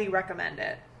highly recommend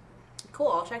it. Cool,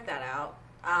 I'll check that out.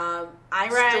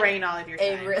 Strain all of your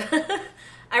time.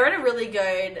 I read a really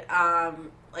good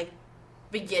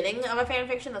beginning of a fan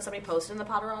fiction that somebody posted in the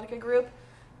Potterotica group,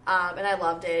 and I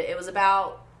loved it. It was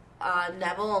about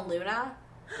Neville and Luna,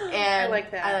 and I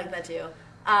like that. I like that too.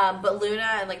 But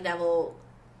Luna and Neville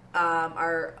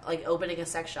are opening a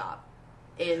sex shop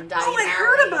in Diagon Alley. I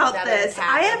heard about this.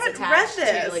 I haven't read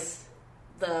this.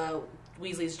 To, the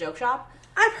Weasley's joke shop.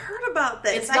 I've heard about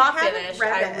this. It's not finished.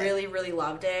 I really, really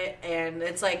loved it, and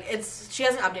she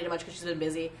hasn't updated much because she's been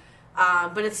busy.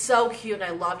 But it's so cute, and I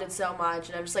loved it so much,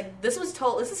 and I'm just this is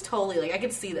totally I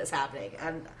could see this happening,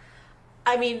 and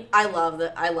I mean, I love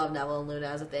Neville and Luna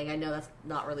as a thing. I know that's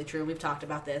not really true. We've talked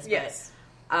about this, yes.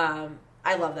 But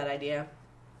I love that idea.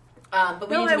 But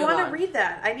we need to I move want on. to read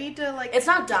that. I need to It's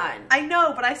not done. I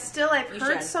know, but I've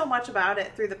heard so much about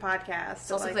it through the podcast.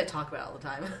 It's also because I talk about it all the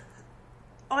time.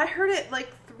 Oh, I heard it they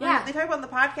talk about it on the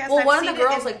podcast. Well, one of the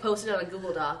girls posted on a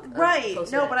Google Doc. Right.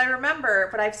 No, but I remember.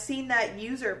 But I've seen that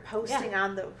user posting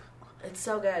on the. It's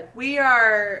so good. We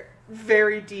are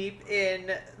very deep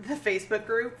in the Facebook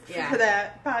group for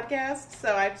that podcast,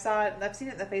 so I saw it and I've seen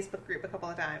it in the Facebook group a couple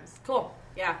of times. Cool.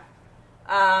 Yeah.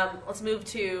 Let's move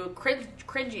to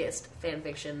cringiest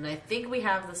fanfiction, and I think we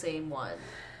have the same one.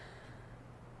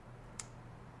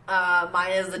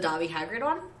 Mine is the Dobby Hagrid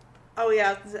one. Oh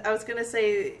yeah, I was gonna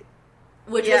say,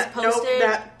 which was posted.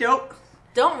 Nope.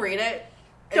 Don't read it.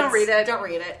 Don't read it.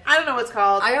 I don't know what it's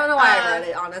called. I don't know why I read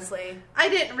it, honestly. I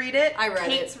didn't read it. I read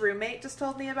Kate's roommate just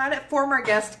told me about it. Former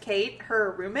guest Kate,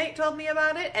 her roommate, told me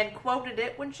about it and quoted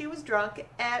it when she was drunk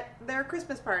at their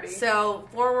Christmas party. So,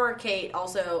 former Kate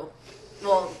also...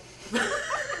 Well,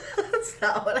 that's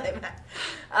not what I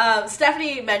meant.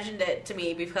 Stephanie mentioned it to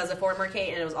me because of former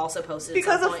Kate, and it was also posted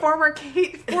because of former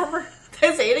Kate. Former...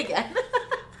 Did I say it again?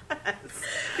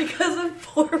 Because of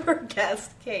former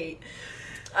guest Kate.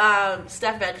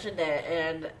 Steph mentioned it,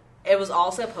 and it was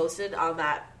also posted on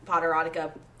that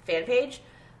Potterotica fan page.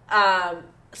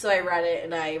 So I read it,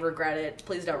 and I regret it.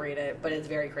 Please don't read it, but it's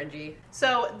very cringy.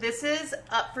 So this is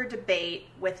up for debate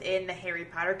within the Harry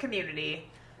Potter community,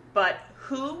 but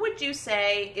who would you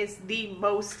say is the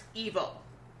most evil?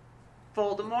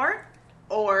 Voldemort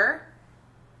or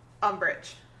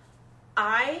Umbridge?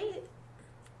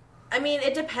 I mean,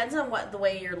 it depends on the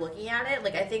way you're looking at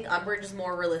it. I think Umbridge is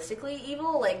more realistically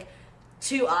evil,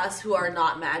 to us who are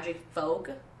not magic folk,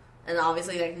 and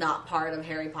obviously, not part of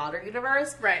Harry Potter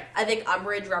universe. Right. I think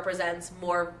Umbridge represents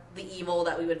more the evil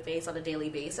that we would face on a daily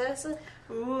basis.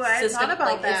 Ooh, I thought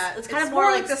about that. It's kind of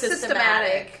more the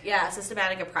systematic. Yeah,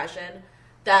 systematic oppression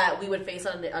that we would face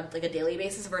on a daily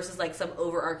basis versus, some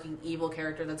overarching evil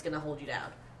character that's going to hold you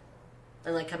down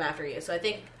and, come after you. So I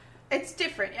think... It's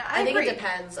different. Yeah, I think it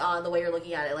depends on the way you're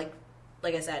looking at it.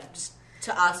 Like I said, just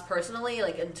to us personally,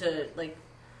 into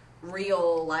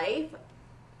real life,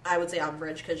 I would say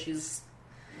Umbridge because she's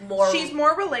more. She's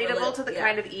more relatable to the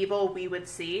kind of evil we would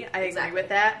see. I agree with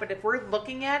that. But if we're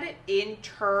looking at it in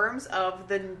terms of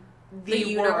the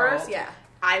universe, world,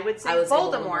 I would say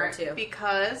Voldemort too,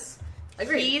 because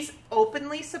he's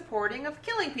openly supporting of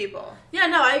killing people. Yeah,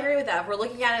 no, I agree with that. If we're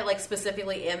looking at it like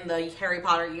specifically in the Harry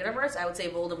Potter universe, I would say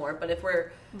Voldemort. But if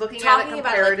we're looking at it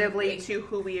comparatively to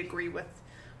who we agree with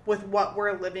what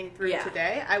we're living through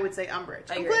today, I would say Umbridge.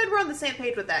 I'm glad we're on the same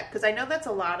page with that, because I know that's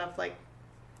a lot of like...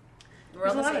 We're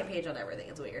on the same page on everything.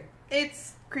 It's weird.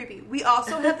 It's creepy. We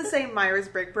also have the same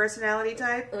Myers-Briggs personality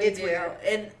type. It's weird.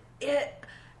 And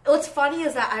what's funny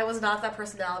is that I was not that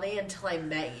personality until I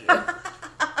met you.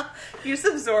 You just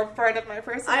absorbed part of my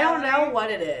personality. I don't know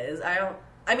what it is.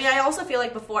 I mean, I also feel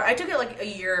like before... I took it like a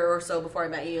year or so before I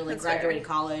met you, and like graduated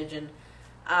college and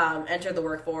entered the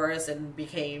workforce and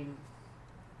became...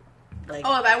 Like, if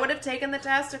I would have taken the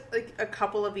test like a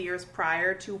couple of years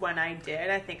prior to when I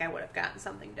did, I think I would have gotten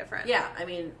something different. Yeah, I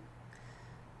mean...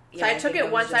 So I took it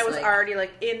once I was already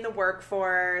like in the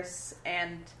workforce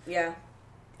and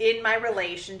in my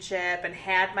relationship and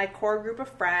had my core group of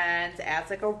friends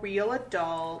as like a real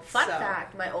adult. Fun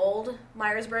fact, my old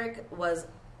Myers-Briggs was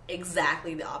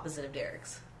exactly the opposite of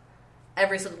Derek's.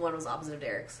 Every single one was opposite of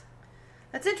Derek's.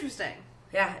 That's interesting.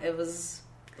 Yeah, it was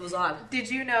odd.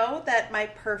 Did you know that my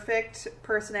perfect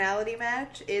personality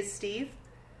match is Steve?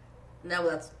 No,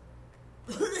 that's...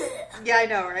 Yeah, I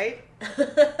know, right?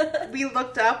 We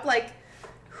looked up, like,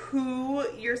 who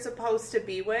you're supposed to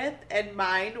be with, and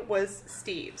mine was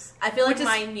Steve's. I feel like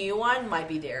my new one might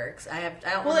be Derek's. I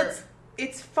don't remember.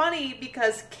 It's funny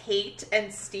because Kate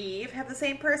and Steve have the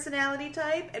same personality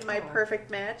type, and my perfect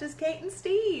match is Kate and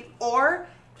Steve. Or...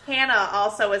 Hannah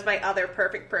also is my other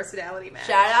perfect personality match.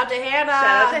 Shout out to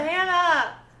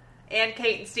Hannah! And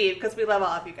Kate and Steve, because we love all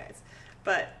of you guys.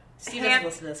 But Steve doesn't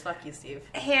listen to this. Fuck you, Steve.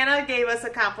 Hannah gave us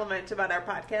a compliment about our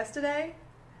podcast today.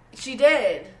 She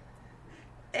did.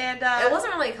 And it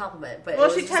wasn't really a compliment, but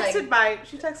she texted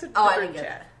the group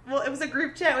chat. Well, it was a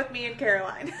group chat with me and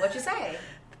Caroline. What'd you say?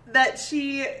 That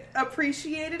she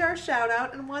appreciated our shout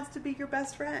out and wants to be your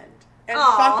best friend. And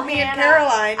fuck me and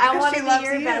Caroline because she loves you. I want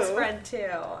to be your best friend too.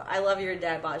 I love your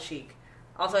dad bod chic.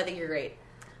 Also, I think you're great.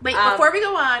 Wait, before we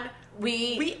go on,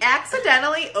 we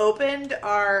accidentally opened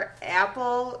our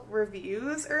Apple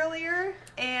reviews earlier,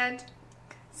 and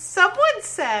someone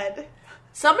said...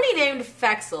 Somebody named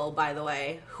Fexel, by the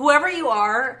way. Whoever you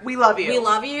are... We love you. We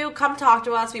love you. Come talk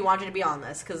to us. We want you to be on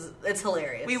this, because it's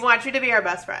hilarious. We want you to be our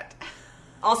best friend.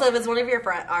 Also, if it's one of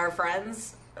our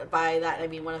friends... By that, I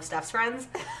mean one of Steph's friends.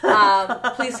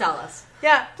 Please tell us.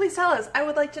 Yeah, please tell us. I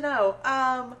would like to know.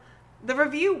 The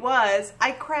review was,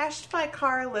 I crashed my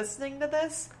car listening to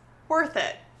this. Worth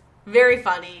it. Very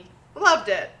funny. Loved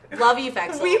it. Love you,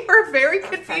 Fexel. We were very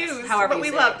confused, but we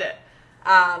loved it.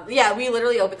 Yeah, we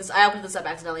literally opened this. I opened this up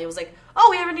accidentally. It was like, oh,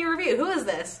 we have a new review. Who is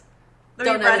this?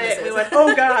 Don't know who this is. We went,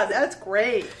 oh god, that's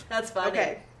great. That's funny.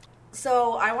 Okay.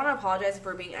 So, I want to apologize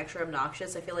for being extra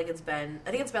obnoxious. I feel like it's been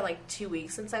like 2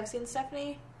 weeks since I've seen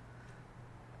Stephanie.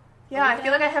 Yeah, I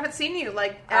feel like I haven't seen you,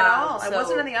 like, at all. I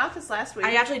wasn't in the office last week.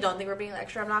 I actually don't think we're being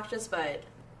extra obnoxious, but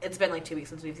it's been like 2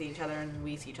 weeks since we've seen each other, and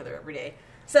we see each other every day.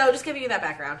 So, just giving you that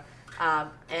background,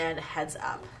 and heads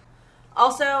up.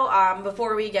 Also,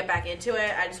 before we get back into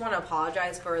it, I just want to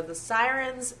apologize for the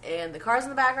sirens and the cars in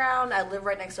the background. I live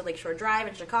right next to Lakeshore Drive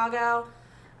in Chicago.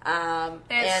 And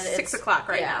it's 6 o'clock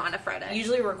now on a Friday.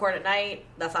 Usually we record at night.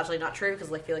 That's actually not true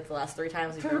because I feel like the last 3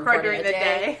 times we've recorded during the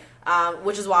day.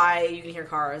 Which is why you can hear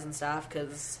cars and stuff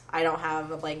because I don't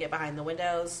have a blanket behind the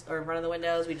windows or in front of the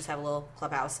windows. We just have a little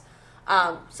clubhouse.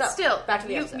 So still, back to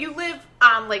the episode. You live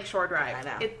on Lakeshore Drive. I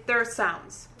know. There are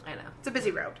sounds. I know. It's a busy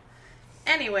road.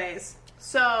 Anyways,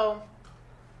 so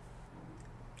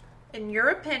in your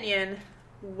opinion,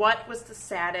 what was the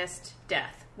saddest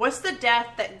death? What's the death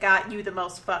that got you the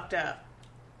most fucked up?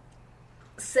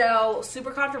 So,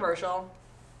 super controversial,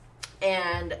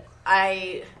 and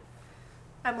I'm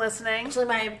listening. Actually,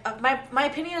 my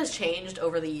opinion has changed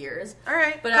over the years. All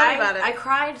right, but tell me about it. I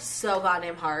cried so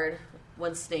goddamn hard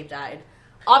when Snape died.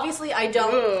 Obviously, I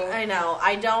don't. Ooh. I know.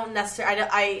 I don't necessarily.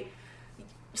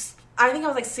 I think I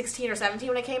was like 16 or 17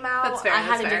 when it came out. That's fair. I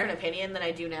had a different opinion than I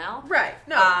do now. Right.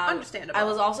 No, understandable. I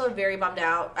was also very bummed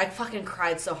out. I fucking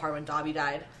cried so hard when Dobby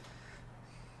died.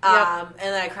 Yep. And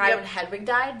then I cried when Hedwig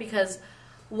died because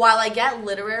while I get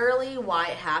literally why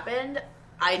it happened,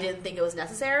 I didn't think it was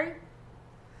necessary.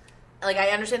 Like, I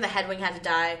understand that Hedwig had to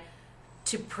die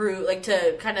to prove, like,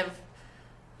 to kind of,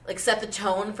 like, set the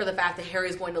tone for the fact that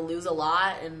Harry's going to lose a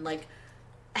lot. And, like,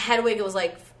 Hedwig was,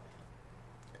 like,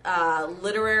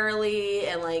 literally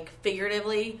and, like,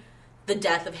 figuratively the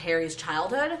death of Harry's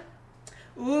childhood.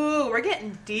 Ooh, we're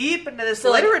getting deep into this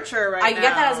So, like, literature right now. I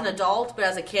get that as an adult, but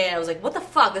as a kid, I was like, what the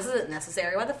fuck? This isn't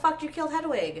necessary. Why the fuck did you kill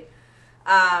Hedwig?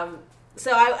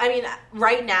 So, I mean,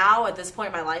 right now, at this point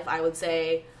in my life, I would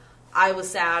say I was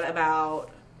sad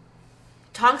about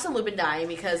Tonks and Lupin dying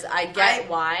because I get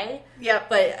why. Yep.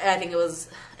 But I think it was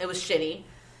shitty.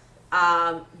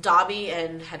 Dobby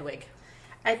and Hedwig.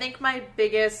 I think my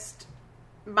biggest,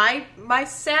 my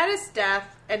saddest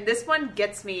death, and this one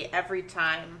gets me every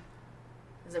time.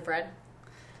 Is it Fred?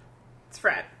 It's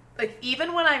Fred. Like,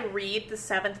 even when I read the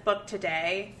 7th book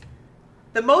today,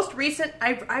 the most recent,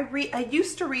 I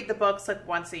used to read the books like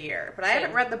once a year, but I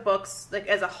haven't read the books like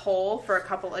as a whole for a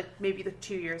couple, like maybe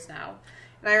 2 years now.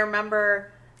 And I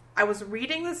remember I was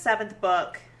reading the 7th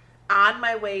book on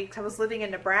my way, because I was living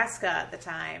in Nebraska at the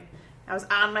time. I was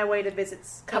on my way to visit,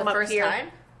 come up here.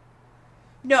 Time?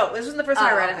 No, this wasn't the first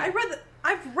time I read okay. it.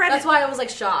 I've read That's it. why I was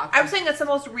like shocked. I'm saying that's the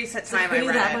most recent time I read it. Are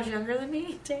you that much younger than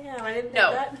me? Damn, I didn't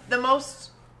know that. The most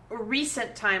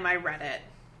recent time I read it.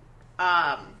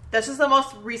 This is the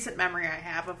most recent memory I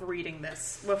have of reading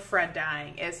this with Fred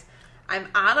dying. Is I'm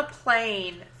on a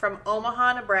plane from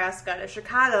Omaha, Nebraska to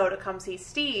Chicago to come see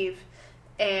Steve,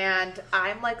 and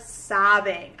I'm like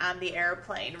sobbing on the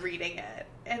airplane reading it,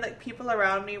 and like people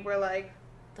around me were like,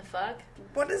 The fuck?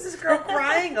 "What is this girl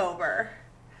crying over?"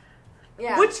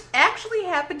 Yeah. Which actually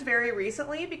happened very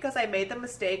recently because I made the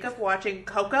mistake of watching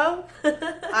Coco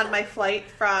on my flight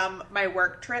from my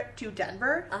work trip to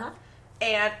Denver. Uh-huh.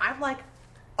 And I'm like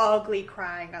ugly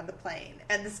crying on the plane.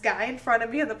 And this guy in front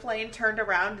of me on the plane turned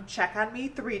around to check on me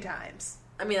 3 times.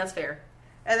 I mean, that's fair.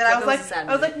 And then Coco's a sad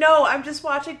I was movie. like, no, I'm just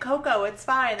watching Coco. It's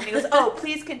fine. And he goes, oh,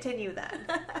 please continue then.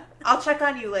 I'll check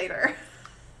on you later.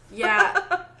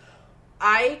 Yeah.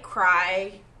 I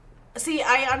cry. See,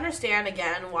 I understand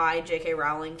again why J.K.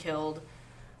 Rowling killed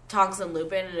Tonks and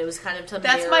Lupin, and it was kind of to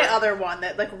That's mirror... my other one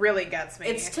that like really gets me.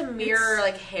 It's to mirror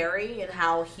like Harry and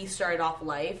how he started off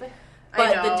life. I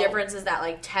But know. the difference is that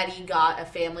like Teddy got a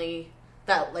family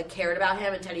that like cared about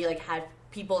him, and Teddy like had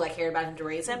people that cared about him to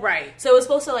raise him. Right. So it was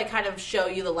supposed to like kind of show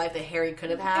you the life that Harry could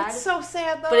have had. It's so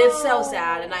sad though. But it's so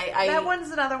sad, and I that one's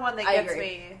another one that I gets agree.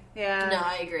 me. Yeah. No,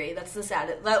 I agree. That's the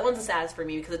saddest. That one's the saddest for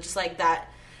me because it's just like that.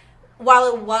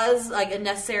 While it was like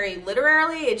unnecessary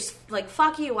literally, it's just like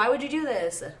fuck you. Why would you do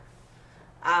this?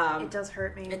 It does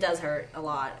hurt me. It does hurt a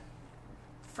lot.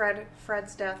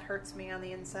 Fred's death hurts me on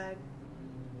the inside.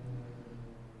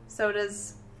 So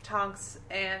does Tonks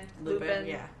and Lupin.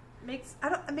 Yeah.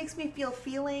 It makes me feel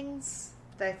feelings.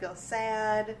 That I feel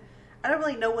sad. I don't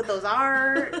really know what those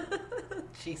are.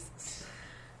 Jesus.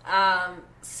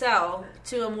 So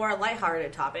to a more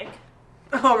lighthearted topic.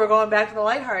 Oh, we're going back to the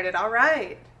lighthearted. All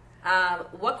right.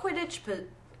 What Quidditch?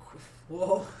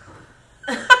 Whoa.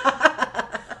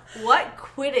 What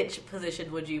Quidditch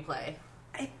position would you play?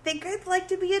 I think I'd like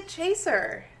to be a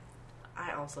chaser.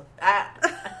 I also. God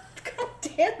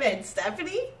damn it,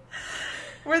 Stephanie.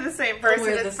 We're the same person.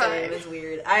 We're the It's same. fine. It's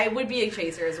weird. I would be a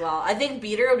chaser as well. I think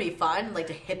beater would be fun, like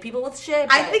to hit people with shit.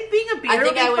 I think being a beater I think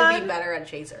would be I would fun, be better at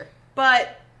chaser.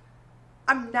 but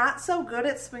I'm not so good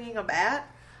at swinging a bat.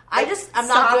 I'm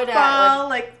not good at softball,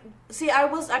 like. See, I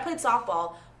played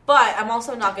softball, but I'm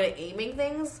also not good at aiming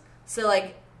things. So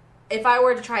like, if I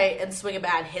were to try and swing a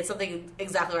bat and hit something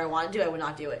exactly where I wanted to, I would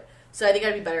not do it. So I think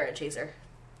I'd be better at chaser.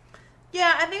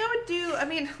 Yeah, I think I would do. I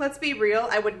mean, let's be real.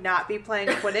 I would not be playing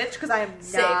Quidditch because I am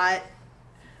Same. not.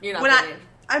 You're not When playing.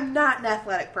 I'm not an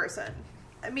athletic person.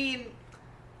 I mean,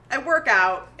 I work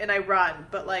out and I run,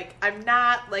 but like I'm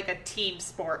not like a team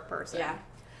sport person. Yeah.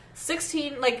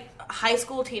 16, like high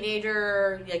school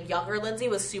teenager, like younger Lindsay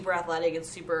was super athletic and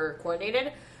super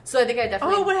coordinated. So I think I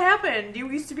definitely. Oh, what happened? You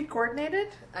used to be coordinated?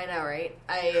 I know, right?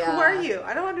 Who are you?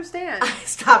 I don't understand. I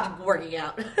stopped working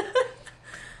out.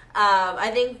 I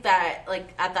think that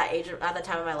like at that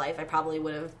time of my life, I probably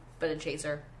would have been a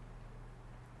chaser.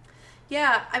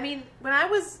 Yeah, I mean, when I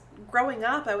was growing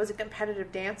up, I was a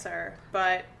competitive dancer,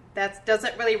 but that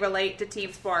doesn't really relate to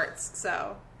team sports.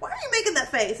 So why are you making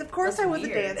that face? Of course, That's I was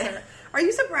weird. a dancer. Are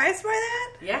you surprised by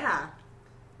that? Yeah,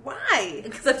 Why?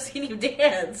 because I've seen you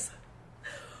dance.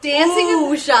 Dancing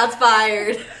Ooh, shots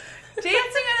fired.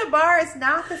 Dancing at a bar is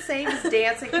not the same as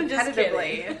dancing I'm just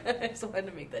competitively. kidding. I just wanted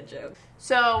to make that joke.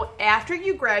 So, after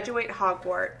you graduate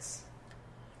Hogwarts,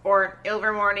 or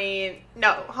Ilvermorny,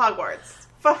 no, Hogwarts.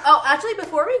 Oh, actually,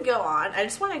 before we go on, I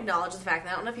just want to acknowledge the fact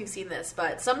that I don't know if you've seen this,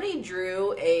 but somebody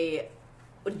drew a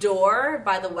door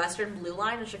by the Western Blue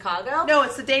Line in Chicago. No,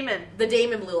 it's the Damon. The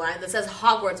Damon Blue Line that says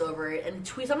Hogwarts over it, and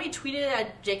somebody tweeted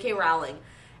at J.K. Rowling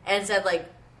and said,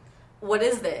 like, what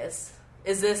is this?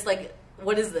 Is this, like,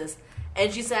 what is this?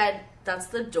 And she said, that's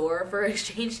the door for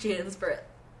exchange students for...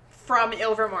 From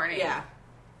Ilvermorny. Yeah.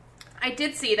 I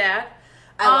did see that.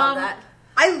 I love that.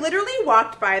 I literally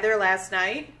walked by there last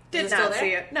night. Did Is it not still see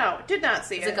there? it. No, did not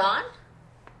see it. Is it gone?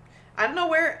 I don't know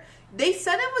where. They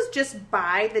said it was just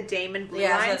by the Damon Blue Yeah,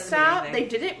 so Line that doesn't mean stop. anything. They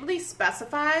didn't really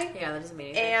specify. Yeah, that doesn't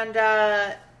mean anything. And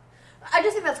I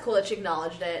just think that's cool that she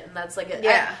acknowledged it, and that's like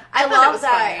Yeah, I I thought it love was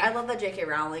that. funny. I love that J.K.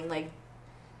 Rowling like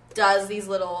does these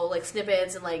little like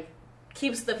snippets and like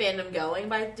keeps the fandom going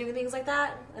by doing things like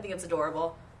that. I think it's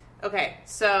adorable. okay,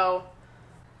 so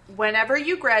whenever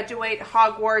you graduate,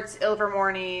 Hogwarts,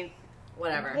 Ilvermorny,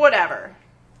 Whatever.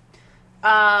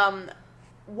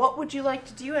 what would you like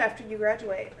to do after you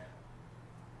graduate?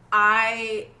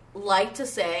 I like to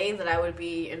say that I would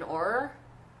be an Auror.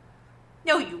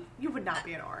 No, you would not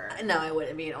be an Auror. No, I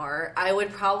wouldn't be an Auror. I would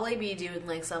probably be doing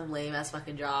like some lame ass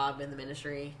fucking job in the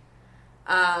Ministry.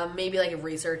 Maybe like a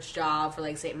research job for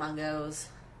like St. Mungo's.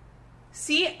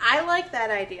 See, I like that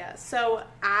idea. So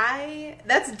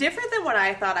that's different than what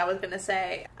I thought I was going to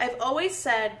say. I've always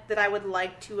said that I would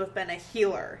like to have been a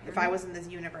healer if I was in this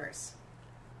universe.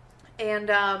 And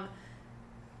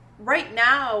right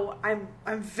now,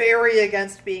 I'm very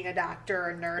against being a doctor or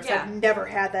a nurse. Yeah. I've never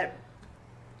had that.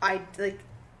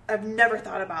 I've never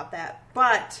thought about that.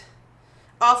 But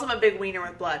also, I'm a big wiener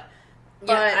with blood. But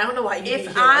Yeah, I don't know why you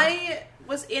if I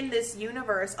was in this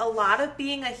universe, a lot of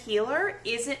being a healer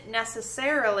isn't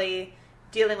necessarily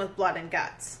dealing with blood and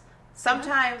guts.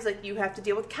 Sometimes, like, you have to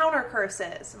deal with counter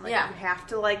curses, and like Yeah. you have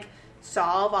to like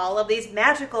solve all of these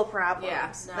magical problems.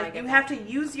 Yeah, no, I like get you that. have to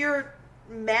use your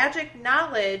magic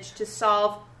knowledge to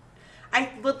solve. I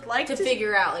would like to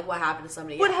figure out like what happened to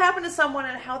somebody. what happened to someone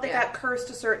and how they Yeah. got cursed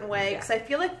a certain way. Yeah. Because I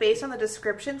feel like based on the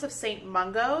descriptions of St.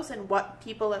 Mungo's and what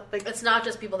people like, It's not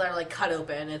just people that are like cut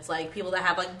open. It's like people that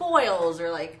have like boils or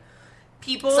like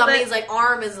people somebody's that, like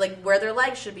arm is like where their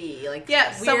leg should be. Like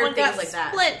yeah, weird someone things got like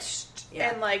that. splinched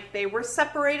Yeah. and like they were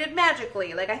separated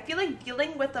magically. Like I feel like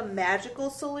dealing with a magical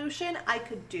solution I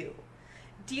could do.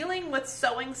 Dealing with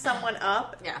sewing someone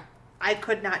up, Yeah. I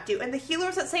could not do. And the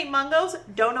healers at St. Mungo's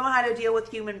don't know how to deal with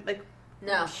human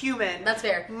human That's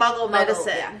fair. Muggle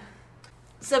medicine. Yeah.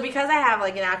 So because I have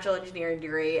like a natural engineering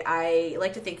degree, I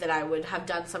like to think that I would have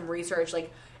done some research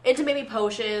like into maybe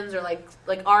potions or like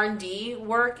R&D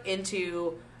work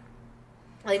into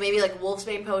like maybe like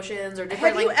wolfsbane potions or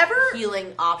different Have you like ever-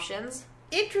 healing options.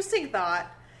 Interesting thought.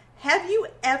 Have you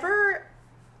ever,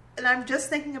 and I'm just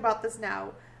thinking about this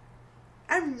now,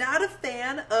 I'm not a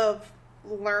fan of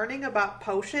learning about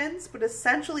potions, but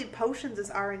essentially potions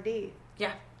is R&D.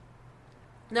 Yeah.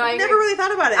 No, I've I never agree. really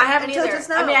thought about it I haven't until either. just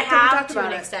now. I mean, I until we have talked to about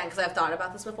an it. extent because I've thought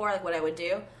about this before, like what I would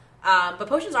do. But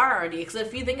potions are R&D because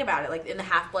if you think about it, like in the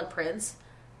Half-Blood Prince,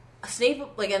 Snape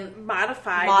like in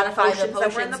Modify the potions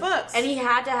that were in the books. and he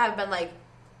had to have been like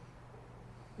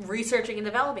researching and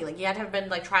developing. Like he had to have been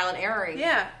like trial and erroring.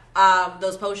 Yeah.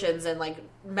 Those potions and like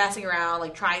messing around,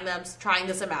 like trying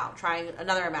this amount, trying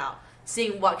another amount,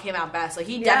 seeing what came out best. Like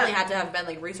he definitely had to have been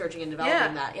like researching and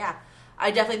developing that. Yeah,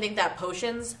 I definitely think that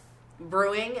potions,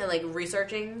 brewing and like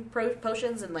researching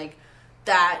potions and like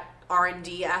that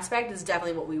R&D aspect is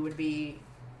definitely what we would be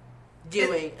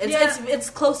doing. It's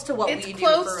close to what we do. It's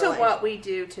close for to life. what we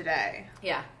do today.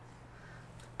 Yeah.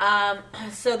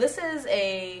 So this is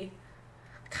a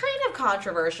kind of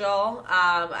controversial.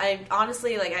 I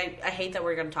honestly like. I hate that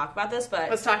we're going to talk about this, but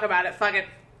Let's talk about it. Fuck it.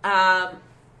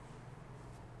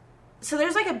 so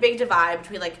there's like a big divide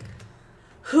between like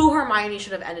who Hermione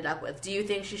should have ended up with. Do you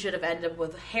think she should have ended up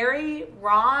with Harry,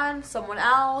 Ron, someone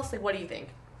else? Like, what do you think?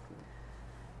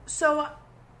 So,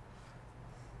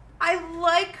 I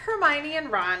like Hermione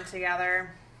and Ron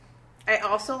together. I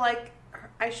also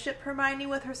I ship Hermione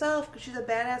with herself because she's a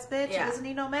badass bitch. Yeah. She doesn't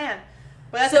need no man.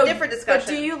 But that's a different discussion. But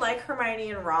do you like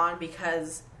Hermione and Ron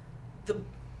because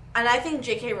and I think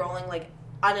J.K. Rowling, like,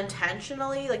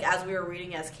 unintentionally, like, as we were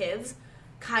reading as kids,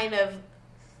 kind of,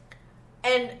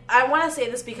 and I want to say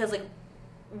this because, like,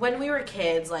 when we were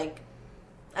kids, like,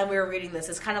 and we were reading this,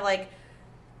 it's kind of like,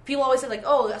 people always say, like,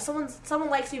 oh, someone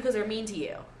likes you because they're mean to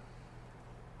you.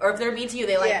 Or if they're mean to you,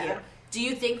 they like you. Do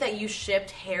you think that you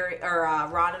shipped Harry or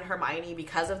Ron and Hermione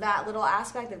because of that little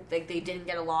aspect, that they didn't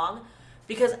get along?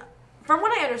 Because from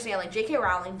what I understand, like, J.K.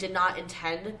 Rowling did not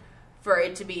intend for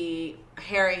it to be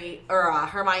Harry or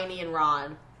Hermione and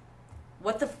Ron.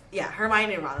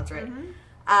 Hermione and Ron. That's right.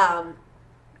 Mm-hmm.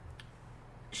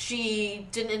 She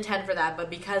didn't intend for that, but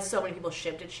because so many people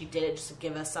shipped it, she did it just to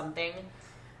give us something.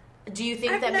 Do you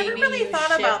think I've that never maybe really you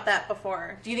thought about that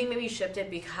before. Do you think maybe you shipped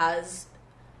it because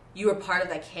you were part of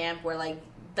that camp where, like,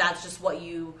 that's just what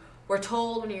you were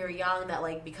told when you were young, that,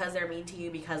 like, because they're mean to you,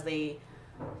 because they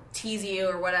tease you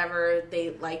or whatever,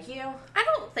 they like you? I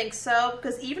don't think so,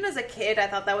 because even as a kid, I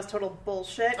thought that was total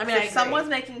bullshit. I mean, if someone's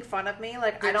making fun of me,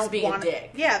 like, they're I don't just being want a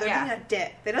dick. Yeah, they're being a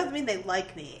dick. That doesn't mean they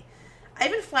like me. I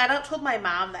even flat out told my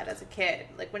mom that as a kid,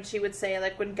 like when she would say,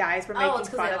 like when guys were making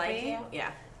fun of me.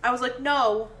 Yeah, I was like,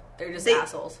 no, they're just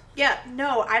assholes. Yeah,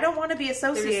 no, I don't want to be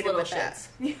associated with shits.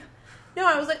 that. No,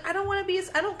 I was like, I don't want to be.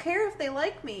 I don't care if they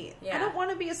like me. Yeah. I don't want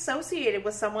to be associated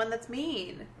with someone that's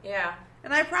mean. Yeah.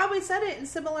 And I probably said it in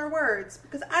similar words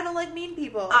because I don't like mean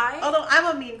people. Although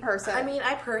I'm a mean person. I mean,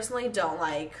 I personally don't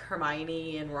like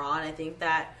Hermione and Ron.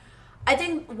 I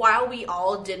think while we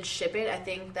all did ship it, I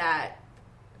think that,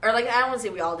 or like, I don't want to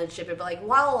say we all did ship it, but like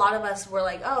while a lot of us were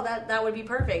like, oh, that would be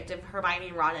perfect if Hermione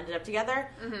and Ron ended up together.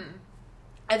 Mm-hmm.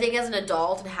 I think as an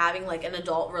adult and having like an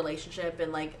adult relationship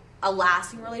and like a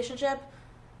lasting relationship,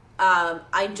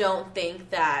 I don't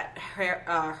think that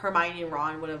Hermione and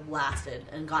Ron would have lasted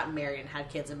and gotten married and had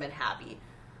kids and been happy,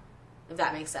 if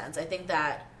that makes sense. I think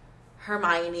that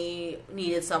Hermione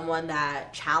needed someone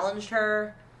that challenged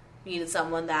her, needed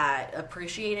someone that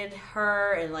appreciated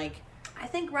her, and like... I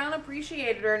think Ron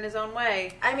appreciated her in his own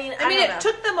way. I mean, it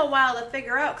took them a while to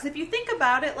figure out, because if you think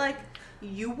about it, like,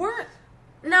 you weren't...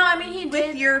 No, I mean, he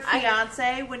with your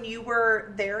fiance when you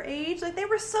were their age. Like, they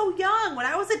were so young. When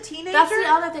I was a teenager... That's the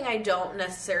other thing I don't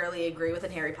necessarily agree with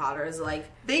in Harry Potter is, like...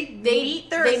 They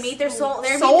meet their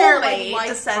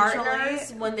life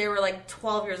partners when they were, like,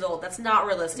 12 years old. That's not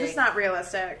realistic. It's not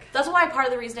realistic. That's why part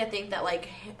of the reason I think that, like,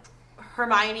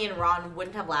 Hermione and Ron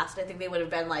wouldn't have lasted. I think they would have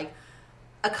been, like,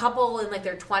 a couple in, like,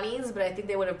 their 20s, but I think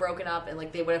they would have broken up and,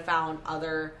 like, they would have found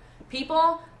other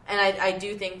people. And I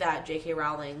do think that J.K.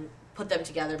 Rowling... put them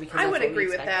together because I would agree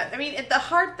with that. I mean, the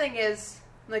hard thing is,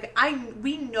 like,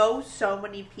 we know so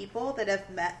many people that have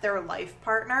met their life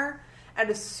partner at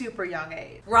a super young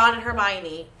age. Ron and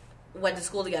Hermione went to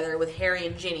school together with Harry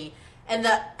and Ginny, and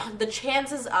the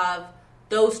chances of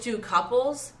those two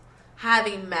couples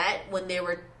having met when they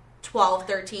were 12,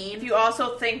 13. If you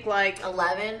also think, like,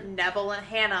 11, Neville and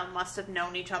Hannah must have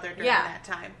known each other during that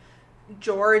time.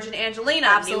 George and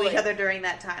Angelina knew each other during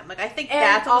that time. Like, I think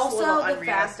that's also a little unrealistic.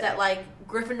 Fact that, like,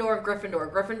 Gryffindor,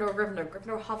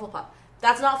 Hufflepuff.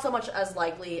 That's not so much as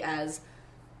likely as...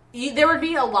 there would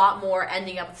be a lot more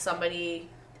ending up with somebody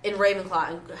in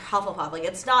Ravenclaw and Hufflepuff. Like,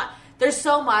 it's not... There's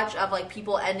so much of, like,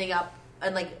 people ending up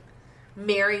and, like,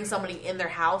 marrying somebody in their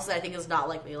house that I think is not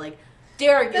likely. Like,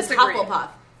 Derek is Hufflepuff.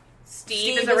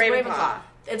 Steve is a Ravenclaw.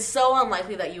 It's so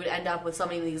unlikely that you would end up with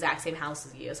somebody in the exact same house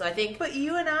as you. So I think... But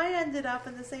you and I ended up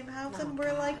in the same house, and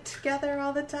we're, like, together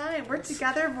all the time. We're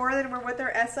together more than we're with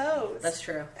our SOs. That's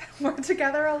true. We're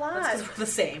together a lot. That's 'cause we're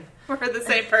the same. We're the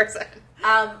same person.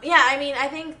 Yeah, I mean, I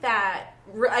think that...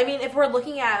 I mean, if we're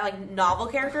looking at, like, novel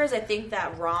characters, I think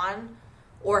that Ron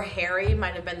or Harry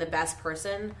might have been the best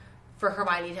person for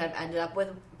Hermione to have ended up with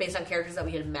based on characters that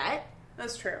we had met.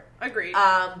 That's true. Agreed.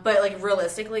 But, like,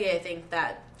 realistically, I think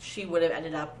that she would have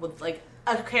ended up with, like,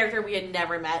 a character we had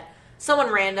never met.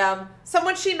 Someone random.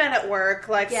 Someone she met at work.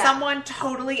 Like, someone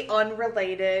totally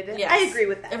unrelated. Yes. I agree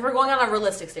with that. If we're going on a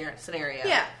realistic scenario.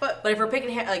 Yeah, but if we're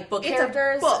picking, like, book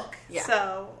characters... It's a book,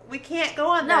 so we can't go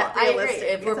on that realistic. I agree.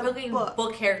 If we're picking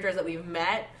book characters that we've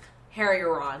met, Harry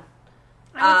or Ron.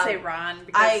 I would say Ron,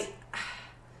 because...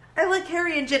 I like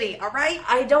Harry and Ginny, alright?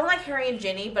 I don't like Harry and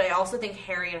Ginny, but I also think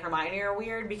Harry and Hermione are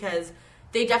weird because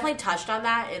they definitely touched on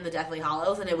that in the Deathly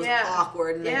Hallows, and it was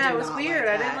awkward. And it was weird.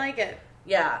 I didn't like it.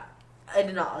 Yeah, I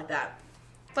did not like that.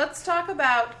 Let's talk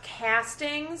about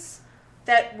castings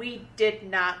that we did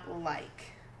not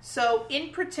like. So,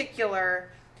 in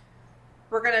particular,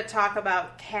 we're going to talk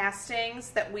about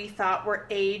castings that we thought were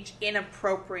age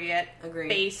inappropriate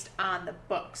based on the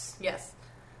books. Yes.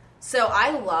 So I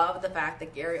love the fact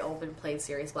that Gary Oldman played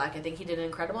Sirius Black. I think he did an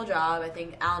incredible job. I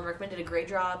think Alan Rickman did a great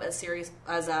job as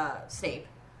Snape.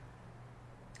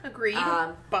 Agreed.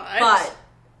 But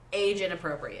age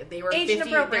inappropriate. They were 50.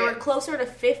 They were closer to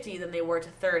 50 than they were to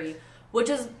 30,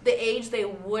 which is the age they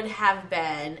would have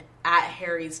been at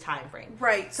Harry's time frame.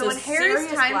 Right. So in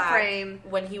Harry's time frame,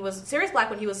 when he was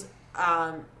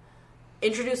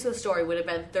introduced to the story, would have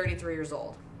been 33 years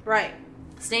old. Right.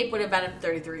 Snape would have been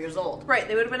 33 years old. Right,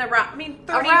 they would have been around,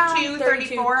 32,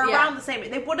 34, around the same age.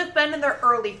 They would have been in their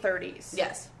early 30s.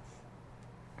 Yes.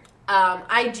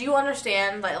 I do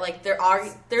understand, like there's an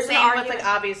argument. With, like,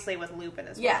 obviously with Lupin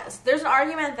as well. Yes, there's an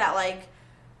argument that, like,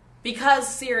 because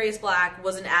Sirius Black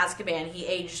was in Azkaban,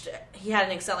 he had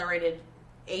an accelerated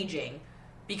aging.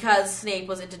 Because Snape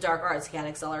was into dark arts, he had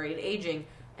accelerated aging.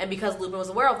 And because Lupin was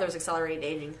a werewolf, there was accelerated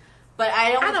aging. But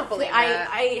I don't believe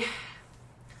that.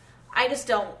 I just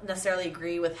don't necessarily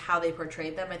agree with how they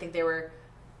portrayed them. I think they were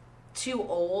too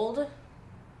old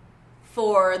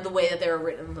for the way that they were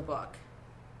written in the book.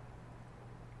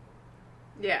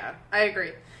 Yeah, I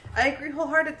agree. I agree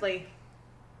wholeheartedly.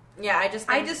 Yeah, I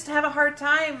just have a hard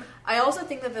time. I also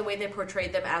think that the way they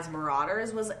portrayed them as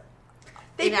marauders was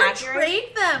they inaccurate.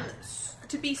 portrayed them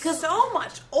to be so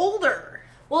much older.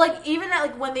 Well, like, even at,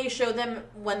 like, when they showed them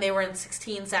when they were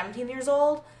 16, 17 years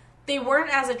old, they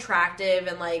weren't as attractive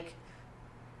and, like,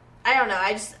 I don't know.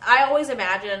 I always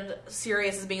imagined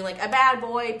Sirius as being, like, a bad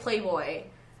boy, playboy,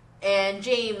 and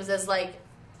James as, like,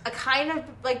 a kind of,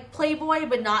 like, playboy,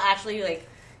 but not actually, like,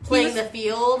 playing the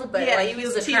field, but, yeah, like, he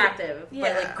was attractive,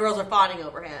 but, like, girls were fawning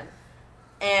over him.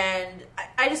 And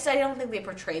I don't think they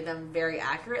portrayed them very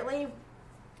accurately,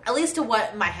 at least to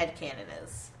what my headcanon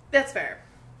is. That's fair.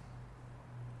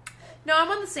 No,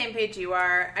 I'm on the same page you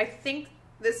are. I think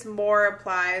this more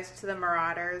applies to the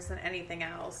Marauders than anything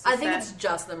else. I think it's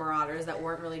just the Marauders that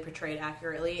weren't really portrayed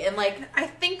accurately. And, like, I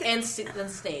think... And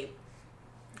Snape.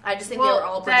 I just think they were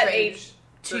all portrayed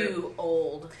too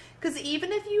old. Because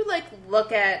even if you, like,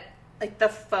 look at, like, the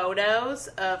photos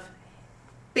of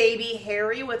baby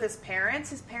Harry with his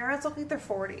parents look like they're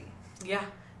 40. Yeah.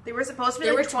 They were supposed to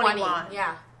be, like, 21. 20.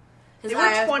 Yeah. They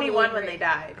were 21 when they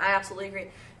died. I absolutely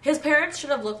agree. His parents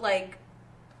should have looked like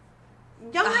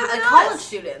younger than us. College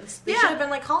students. They should have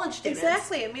been like college students.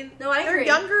 Exactly. I mean, I they're agree.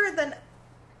 Younger than...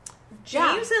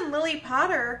 James and Lily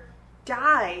Potter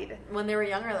died. When they were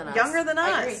younger than us. Younger than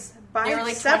us. By they were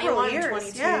like several 21,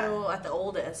 years. 22 at the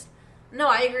oldest. No,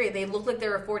 I agree. They looked like they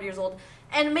were 40 years old.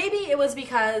 And maybe it was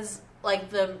because,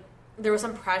 like, there was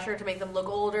some pressure to make them look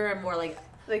older and more like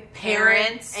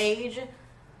parents' age.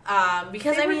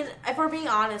 Because, I mean, if we're being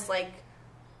honest, like,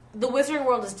 the wizarding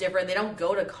world is different. They don't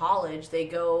go to college. They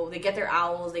get their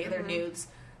owls, they get their newts,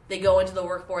 they go into the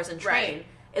workforce and train. Right.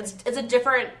 It's a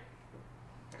different,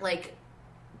 like,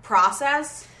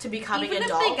 process to becoming adults.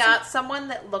 Even if they got someone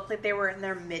that looked like they were in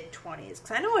their mid-20s.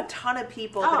 Because I know a ton of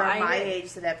people that are my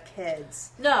age that have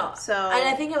kids. No. So, and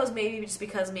I think it was maybe just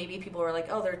because maybe people were like,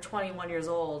 oh, they're 21 years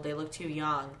old. They look too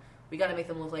young. We got to make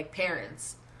them look like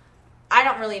parents. I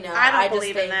don't really know. I don't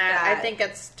believe in that. I think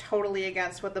it's totally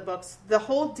against what the books... The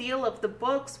whole deal of the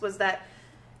books was that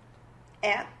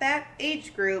at that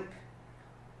age group,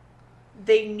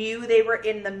 they knew they were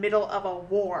in the middle of a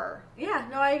war. Yeah,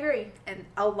 no, I agree. And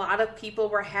a lot of people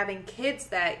were having kids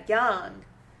that young.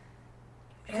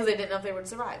 Because they didn't know if they would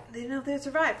survive. They didn't know if they would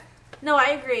survive. No, I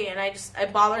agree. And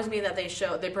it bothers me that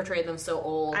they portrayed them so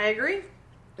old. I agree.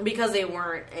 Because they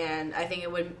weren't. And I think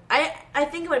it would... I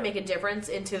think it would make a difference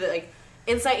into the, like...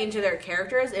 insight into their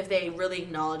characters if they really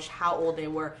acknowledged how old they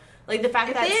were. Like, the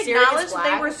fact that they acknowledged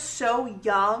they were so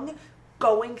young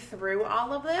going through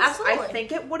all of this, absolutely. I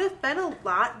think it would have been a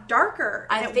lot darker.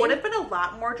 And it would have been a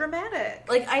lot more dramatic.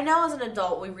 Like, I know as an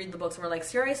adult we read the books and we're like,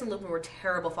 Sirius and Lupin were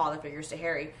terrible father figures to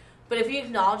Harry. But if you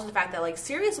acknowledge the fact that, like,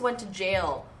 Sirius went to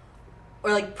jail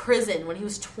or, like, prison when he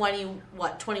was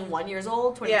 21 years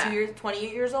old?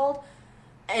 28 years old?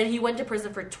 And he went to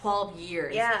prison for 12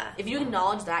 years. Yeah. If you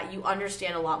acknowledge that, you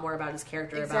understand a lot more about his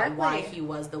character, about why he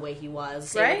was the way he was.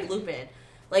 Same with Lupin.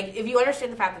 Like, if you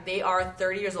understand the fact that they are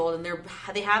 30 years old and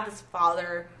they have this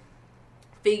father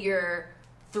figure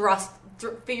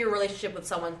relationship with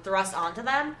someone thrust onto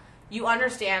them, you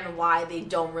understand why they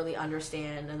don't really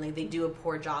understand and, like, they do a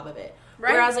poor job of it.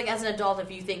 Right. Whereas, like, as an adult,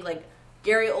 if you think, like,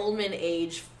 Gary Oldman,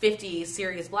 age 50,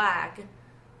 Sirius Black...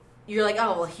 You're like,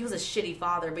 oh, well, he was a shitty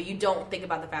father, but you don't think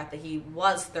about the fact that he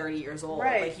was 30 years old.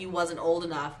 Right. Like, he wasn't old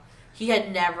enough. He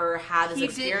had never had this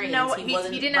experience.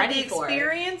 He didn't have the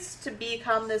experience to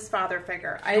become this father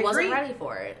figure. He wasn't ready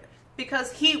for it.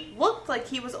 Because he looked like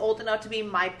he was old enough to be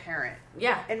my parent.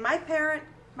 Yeah. And my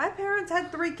parents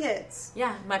had 3 kids.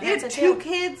 Yeah, my parents had 2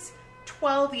 kids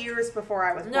 12 years before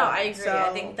I was born. No, I agree. So...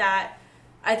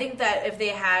 I think that if they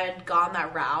had gone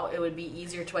that route, it would be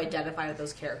easier to identify with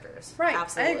those characters. Right.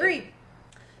 Absolutely. I agree.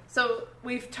 So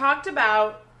we've talked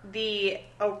about the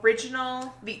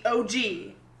original, the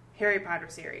OG Harry Potter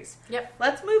series. Yep.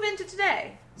 Let's move into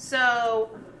today. So,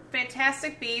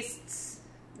 Fantastic Beasts,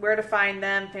 where to find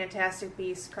them, Fantastic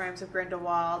Beasts, Crimes of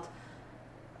Grindelwald.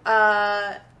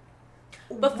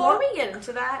 Before we get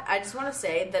into that, I just want to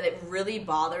say that it really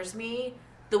bothers me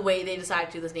the way they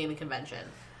decided to do this naming convention.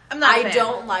 I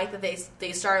don't like that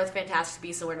they started with Fantastic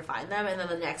Beasts and Where to Find Them, and then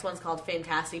the next one's called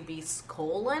Fantastic Beasts :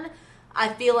 I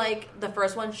feel like the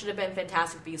first one should have been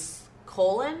Fantastic Beasts :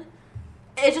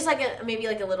 It's just like maybe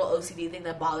like a little OCD thing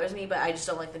that bothers me, but I just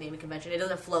don't like the naming convention. It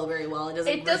doesn't flow very well.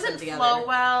 It doesn't flow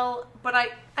well, but I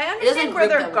understand where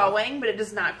they're going, but it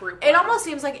does not group well. It almost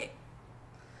seems like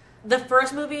the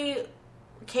first movie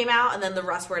came out, and then the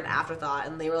rest were an afterthought,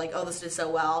 and they were like, oh, this did so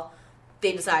well.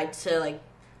 They decided to, like,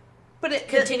 but it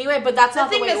continue it, but that's not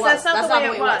the thing way is, it was. that's not the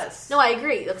way it was. No, I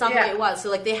agree. That's not the Yeah. way it was. So,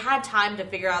 like, they had time to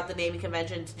figure out the naming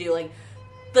convention to do, like,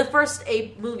 the first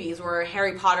 8 movies were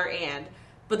Harry Potter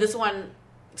but this one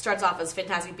starts off as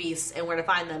Fantastic Beasts and Where to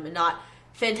Find Them, and not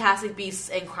Fantastic Beasts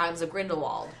and Crimes of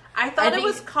Grindelwald. I thought it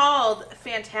was called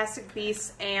Fantastic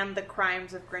Beasts and the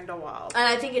Crimes of Grindelwald. And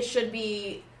I think it should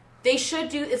be... They should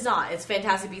do... It's not. It's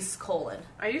Fantastic Beasts :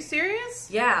 Are you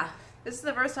serious? Yeah. This is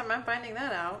the first time I'm finding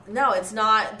that out. No, it's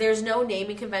not. There's no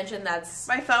naming convention that's...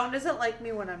 My phone doesn't like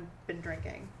me when I've been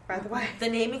drinking, by the way. The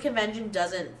naming convention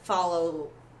doesn't follow,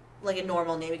 like, a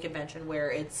normal naming convention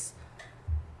where it's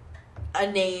a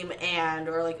name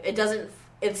or, like, it doesn't...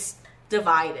 It's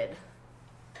divided.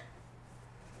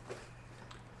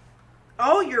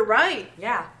 Oh, you're right.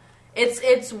 Yeah.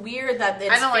 It's weird that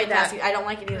it's I don't like Fantastic. that. I don't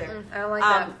like it either. I don't like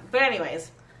that. But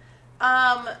anyways.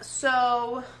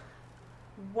 So,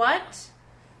 what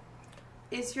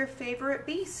is your favorite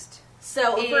beast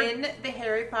So in the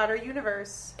Harry Potter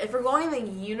universe? If we're going in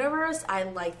the universe, I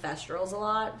like Thestrals a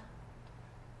lot.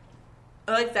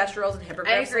 I like Thestrals and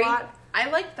Hippogriffs a lot. I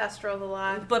like Thestrals a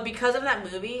lot. But because of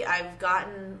that movie, I've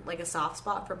gotten, like, a soft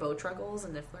spot for Bowtruckles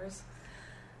and Nifflers.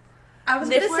 I was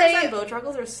going to say... and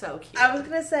Bowtruckles are so cute. I was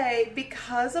going to say,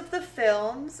 because of the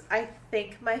films, I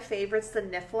think my favorite's the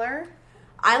Niffler.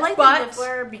 I like the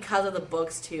Niffler because of the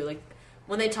books, too. Like,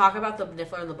 when they talk about the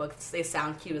Niffler in the books, they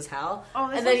sound cute as hell. Oh,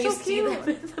 and then you see them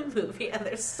in the movie, and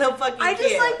they're so fucking cute. I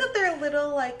just like that they're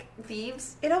little, like,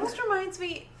 thieves. It almost reminds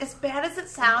me, as bad as it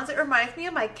sounds, it reminds me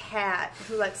of my cat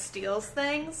who, like, steals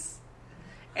things.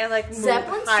 And, like,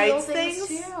 Zeppelin hides steals things,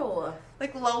 too.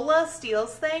 Like, Lola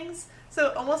steals things. So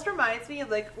it almost reminds me of,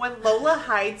 like, when Lola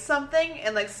hides something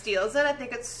and, like, steals it. I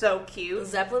think it's so cute.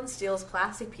 Zeppelin steals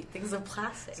things of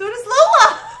plastic. So does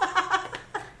Lola!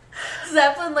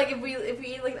 Zeppelin, like, if we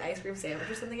eat, like, an ice cream sandwich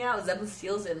or something out, Zeppelin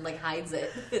steals it and, like, hides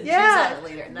it. And Yeah. it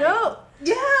later at night. No.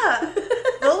 Yeah.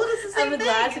 Lola does the same thing. I'm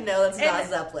glad to know that's not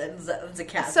Zeppelin. It's a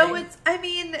cat thing. So it's, I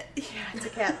mean, yeah, it's a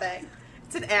cat thing.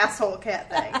 It's an asshole cat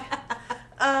thing.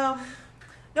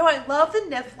 No, I love the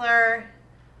Niffler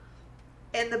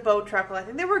and the Bowtruckle. I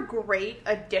think they were great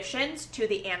additions to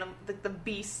the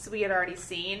beasts we had already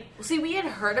seen. See, we had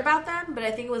heard about them, but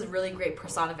I think it was really great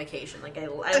personification. Like, I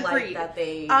like that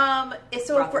they.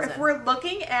 So if we're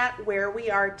looking at where we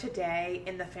are today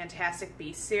in the Fantastic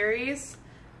Beasts series,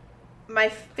 my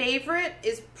favorite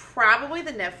is probably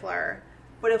the Niffler.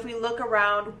 But if we look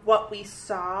around what we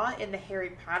saw in the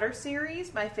Harry Potter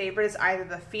series, my favorite is either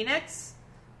the Phoenix,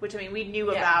 which, I mean, we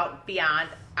knew about beyond,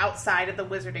 outside of the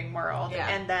wizarding world,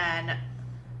 and then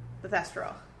the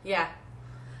Thestral. Yeah.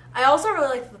 I also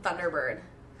really liked the Thunderbird.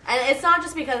 And it's not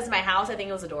just because it's my house. I think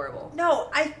it was adorable. No,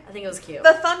 I think it was cute.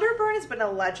 The Thunderbird has been a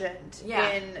legend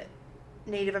in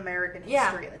Native American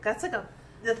history. Like, that's like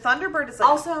the Thunderbird is like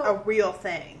also a real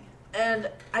thing.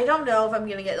 And I don't know if I'm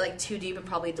going to get, like, too deep and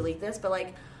probably delete this, but,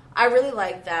 like, I really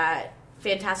like that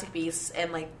Fantastic Beasts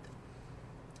and, like,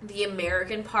 the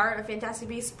American part of Fantastic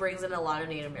Beasts brings in a lot of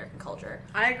Native American culture.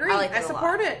 I agree. I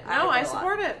support it. I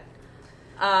support it.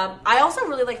 I also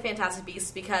really like Fantastic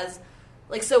Beasts because,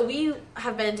 like, so we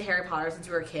have been into Harry Potter since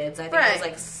we were kids. I think I was,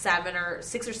 like,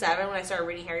 6 or 7 when I started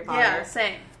reading Harry Potter. Yeah,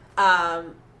 same. I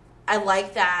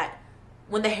like that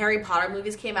when the Harry Potter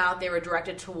movies came out, they were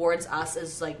directed towards us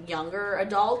as, like, younger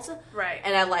adults. Right.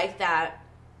 And I like that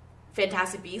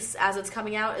Fantastic Beasts, as it's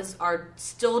coming out, are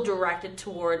still directed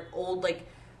toward old, like,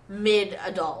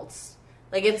 mid-adults.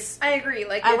 Like, it's... I agree.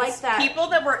 Like, I like that. People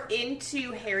that were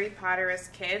into Harry Potter as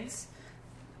kids,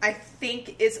 I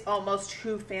think, is almost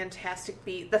who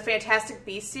the Fantastic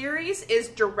Beasts series is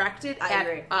directed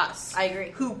at us. I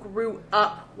agree. Who grew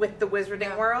up with the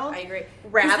wizarding world. I agree.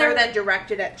 Rather than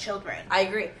directed at children. I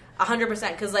agree.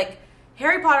 100%. Because, like,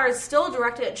 Harry Potter is still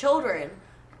directed at children,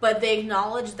 but they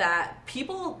acknowledge that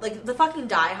people, like, the fucking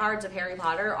diehards of Harry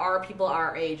Potter are people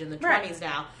our age in the 20s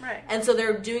now. Right. And so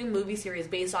they're doing movie series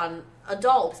based on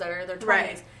adults that are in their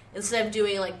 20s instead of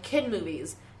doing, like, kid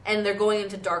movies. And they're going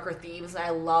into darker themes, and I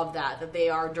love that they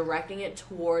are directing it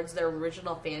towards their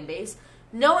original fan base,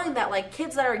 knowing that, like,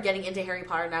 kids that are getting into Harry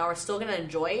Potter now are still going to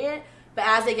enjoy it, but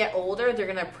as they get older, they're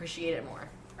going to appreciate it more.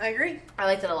 I agree. I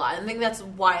like that a lot. I think that's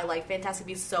why I like Fantastic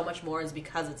Beasts so much more, is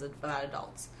because it's about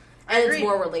adults. And it's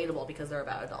more relatable because they're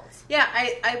about adults. Yeah,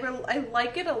 I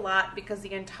like it a lot because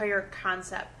the entire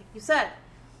concept, like you said,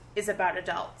 is about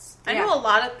adults. I know a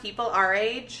lot of people our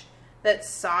age that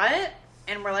saw it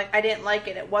and were like, I didn't like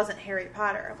it. It wasn't Harry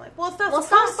Potter. I'm like, well, it's not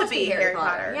supposed to be Harry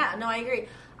Potter. Yeah, no, I agree.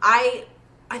 I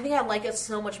think I like it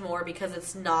so much more because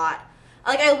it's not...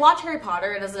 Like, I watch Harry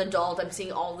Potter, and as an adult, I'm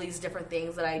seeing all these different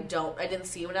things that I didn't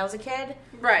see when I was a kid.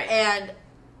 Right. And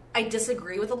I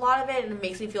disagree with a lot of it, and it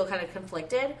makes me feel kind of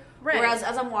conflicted. Right. Whereas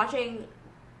as I'm watching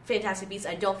Fantastic Beasts,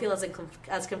 I don't feel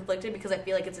as conflicted because I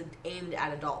feel like it's aimed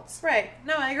at adults. Right.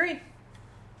 No, I agree.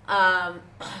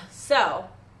 So,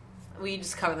 we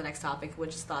just cover the next topic,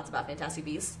 which is thoughts about Fantastic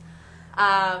Beasts.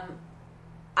 I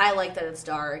like that it's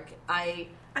dark. I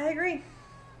agree.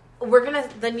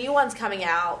 The new one's coming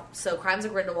out, so Crimes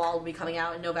of Grindelwald will be coming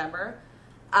out in November.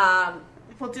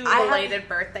 We'll do a belated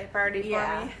birthday party for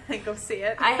me and go see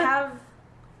it. I have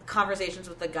conversations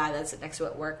with the guy that's next to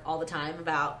at work all the time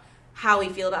about how we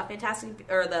feel about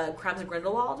the Crimes of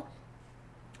Grindelwald,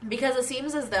 because it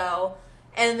seems as though,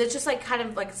 and it's just like kind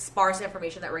of like sparse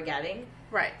information that we're getting,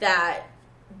 right? That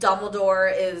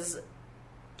Dumbledore is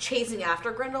chasing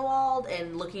after Grindelwald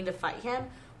and looking to fight him,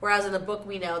 whereas in the book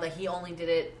we know that he only did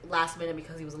it last minute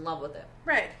because he was in love with it.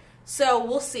 Right. So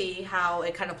we'll see how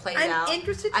it kind of plays out. I'm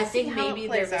interested to see how it plays out. I think maybe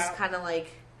they're just kind of like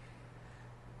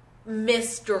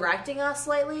misdirecting us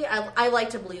slightly. I like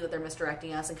to believe that they're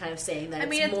misdirecting us and kind of saying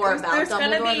that it's more about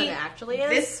Dumbledore than it actually is.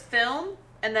 This film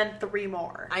and then 3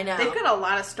 more. I know. They've got a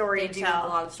lot of story to tell. They do have a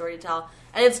lot of story to tell.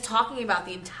 And it's talking about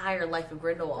the entire life of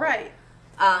Grindelwald. Right.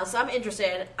 So I'm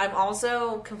interested. I'm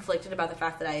also conflicted about the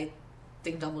fact that I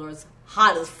think Dumbledore's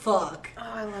hot as fuck. Oh,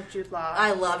 I love Jude Law.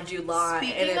 I love Jude Law.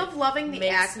 Speaking of loving the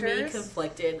actors, makes me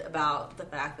conflicted about the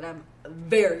fact that I'm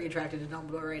very attracted to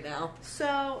Dumbledore right now.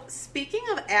 So, speaking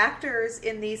of actors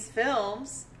in these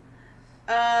films,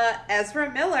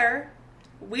 Ezra Miller,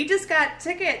 we just got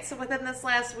tickets within this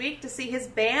last week to see his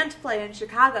band play in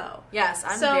Chicago. Yes,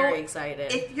 I'm very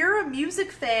excited. If you're a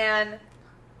music fan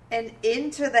and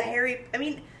into the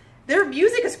their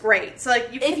music is great. So, like,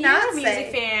 if you're a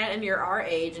music fan and you're our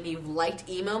age and you've liked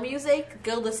emo music,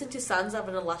 go listen to Sons of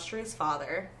an Illustrious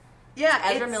Father. Yeah,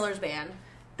 Ezra Miller's band.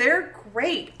 They're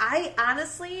great. I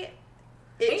honestly,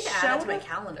 I need to add it to my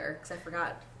calendar because I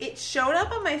forgot. It showed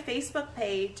up on my Facebook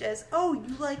page as,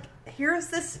 here's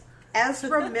this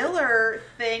Ezra Miller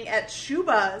thing at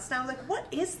Shuba's, and I was like, what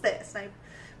is this? And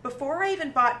before I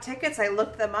even bought tickets, I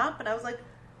looked them up, and I was like,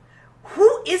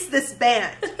 who is this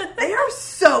band? They are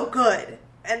so good.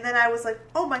 And then I was like,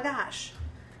 oh my gosh.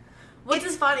 Which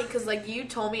is funny because, like, you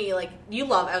told me, like, you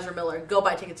love Ezra Miller. Go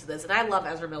buy tickets to this. And I love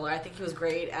Ezra Miller. I think he was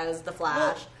great as the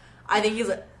Flash. Well, I think he's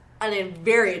a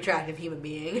very attractive human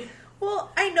being.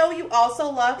 Well, I know you also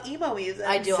love emo music.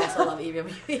 I do also love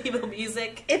emo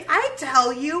music. If I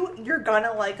tell you you're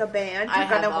gonna like a band, you're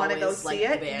gonna want to go see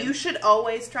it, you should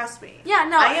always trust me. Yeah,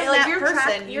 no, I am that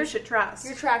person you should trust.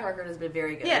 Your track record has been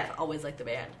very good. Yeah. I've always liked the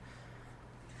band.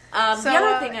 The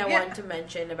other thing I wanted to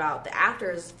mention about the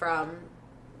actors from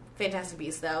Fantastic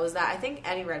Beasts, though, is that I think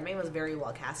Eddie Redmayne was very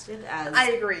well casted as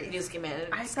Newt Scamander.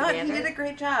 I thought he did a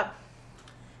great job.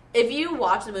 If you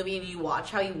watch the movie and you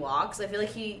watch how he walks, I feel like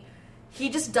he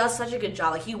just does such a good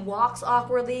job. Like, he walks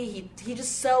awkwardly. He's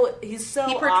so he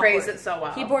portrays awkward. It so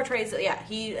well. He portrays it. Yeah,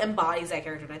 he embodies that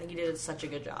character, and I think he did such a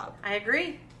good job. I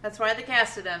agree. That's why they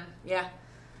casted him. Yeah.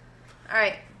 All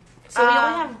right. So we only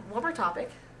have one more topic.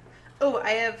 Oh,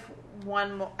 I have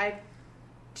one more. I have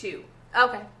 2.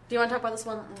 Okay. Do you want to talk about this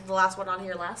one, the last one on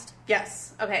here last?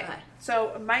 Yes. Okay.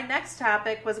 So my next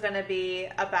topic was going to be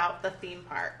about the theme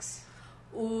parks.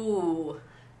 Ooh.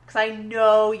 Because I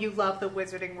know you love the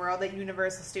Wizarding World at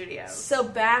Universal Studios. So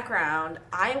background,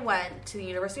 I went to the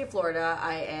University of Florida.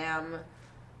 I am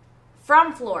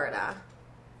from Florida.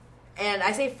 And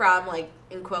I say from, like,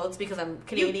 in quotes because I'm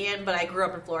Canadian, but I grew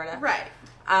up in Florida. Right.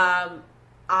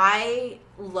 I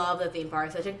love the theme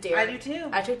parks. I took Derek. I do too.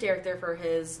 I took Derek there for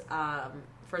his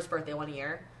birthday one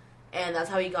year. And that's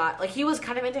how he got, like, he was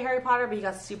kind of into Harry Potter, but he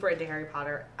got super into Harry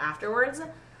Potter afterwards.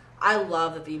 I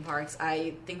love the theme parks.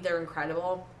 I think they're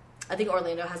incredible. I think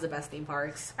Orlando has the best theme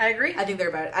parks. I agree. I think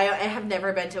they're better. I have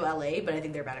never been to LA, but I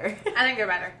think they're better. I think they're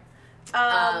better.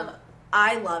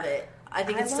 I love it. I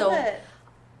think it's so. It.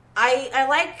 I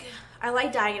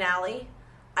like Diagon Alley.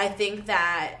 I think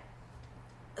that.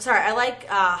 Sorry, I like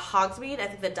Hogsmeade. I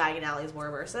think that Diagon Alley is more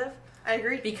immersive. I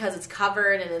agree because it's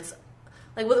covered and it's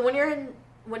like when you're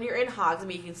in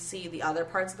Hogsmeade, you can see the other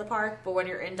parts of the park, but when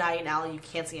you're in Diagon Alley, you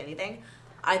can't see anything.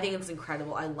 I think it's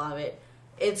incredible. I love it.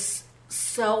 It's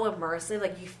so immersive.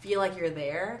 Like, you feel like you're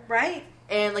there. Right.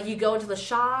 And, like, you go into the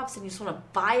shops and you just want to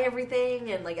buy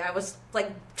everything. And, like, I was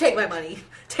like, take my money.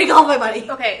 Take all my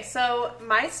money. Okay, so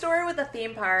my story with the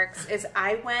theme parks is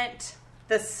I went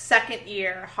the second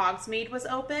year Hogsmeade was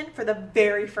open for the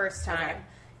very first time. Okay.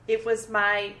 It was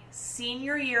my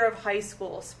senior year of high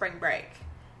school, spring break.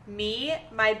 Me,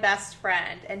 my best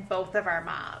friend, and both of our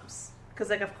moms. Because,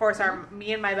 like, of course,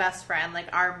 me and my best friend,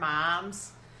 like, our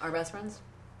moms. Our best friends?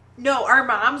 No, our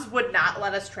moms would not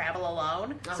let us travel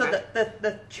alone. Okay. So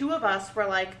the 2 of us were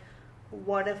like,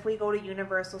 what if we go to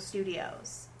Universal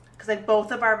Studios? Because, like,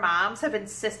 both of our moms have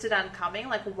insisted on coming.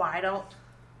 Like, why don't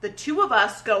the two of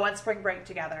us go on spring break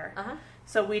together? Uh-huh.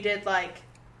 So we did, like,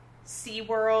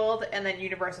 SeaWorld and then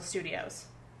Universal Studios.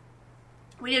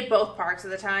 We did both parks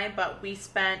at the time, but we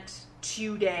spent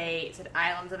 2 days at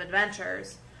Islands of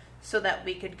Adventures so that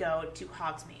we could go to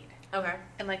Hogsmeade. Okay.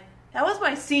 And, like, that was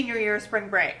my senior year of spring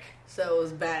break. So it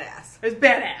was badass. It was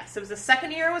badass. It was the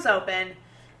second year it was open,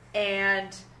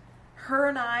 and her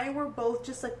and I were both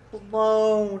just, like,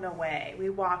 blown away. We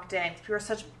walked in. We were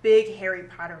such big Harry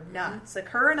Potter nuts. Like,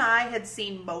 her and I had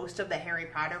seen most of the Harry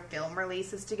Potter film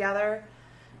releases together,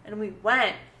 and we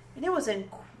went, and it was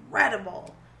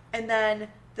incredible. And then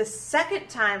the second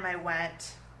time I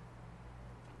went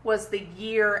was the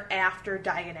year after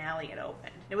Diagon Alley had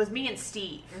opened. It was me and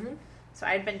Steve. Mm-hmm. So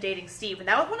I had been dating Steve, and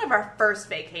that was one of our first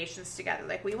vacations together.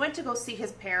 Like, we went to go see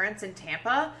his parents in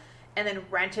Tampa, and then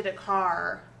rented a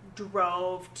car,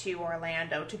 drove to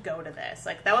Orlando to go to this.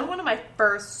 Like, that was one of my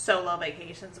first solo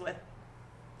vacations with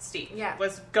Steve. Yeah.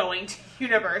 Was going to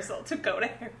Universal to go to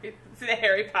the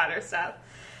Harry Potter stuff.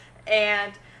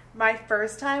 And my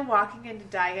first time walking into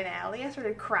Diagon Alley, I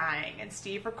started crying, and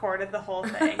Steve recorded the whole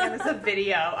thing. And there's a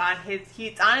video on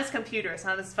it's on his computer, it's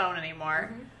not on his phone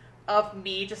anymore, of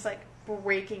me just, like,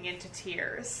 breaking into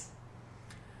tears.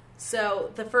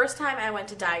 So the first time I went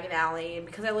to Diagon Alley, and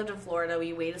because I lived in Florida,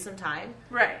 we waited some time.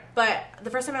 Right. But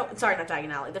the first time not Diagon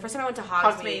Alley. The first time I went to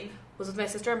Hogsmeade was with my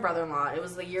sister and brother-in-law. It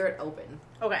was the year it opened.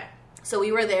 Okay. So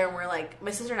we were there, and we're like, my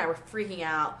sister and I were freaking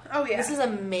out. Oh, yeah. This is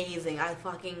amazing. I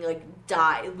fucking, like,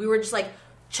 died. We were just, like,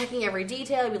 checking every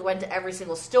detail. We went to every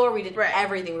single store. We did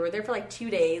everything. We were there for, like,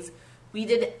 2 days. We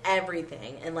did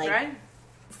everything. And, like,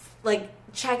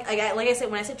 check, like I said,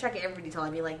 when I said check every detail,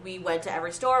 I mean, like, we went to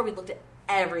every store. We looked at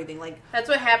everything. Like, that's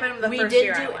what happened the first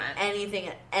year I went. We didn't do anything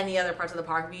at any other parts of the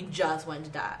park. We just went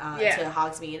to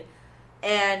Hogsmeade.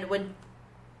 And when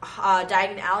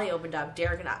Diagon Alley opened up,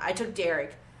 I took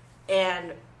Derek,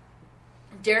 and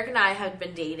Derek and I had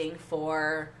been dating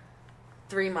for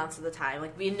 3 months at the time.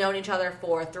 Like, we had known each other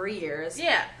for 3 years.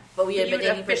 Yeah. But we had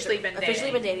officially been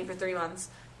dating for 3 months.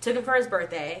 Took him for his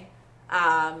birthday.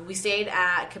 We stayed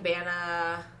at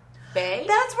Cabana Bay.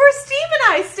 That's where Steve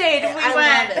and I stayed when we went.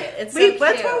 I love it. It's so cute.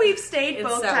 That's where we've stayed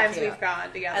both so times cute. we've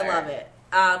gone together. I love it.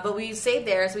 But we stayed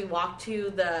there, so we walked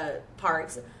to the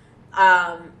parks.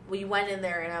 We went in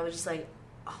there, and I was just like,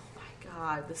 oh my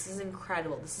god, this is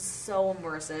incredible. This is so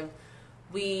immersive.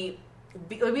 We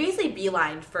basically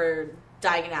beelined for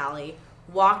Diagon Alley,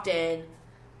 walked in,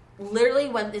 literally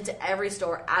went into every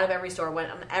store, out of every store,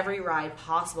 went on every ride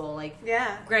possible. Like,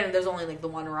 yeah. Granted, there's only, like, the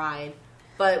one ride.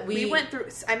 But we went through.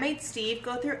 I made Steve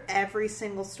go through every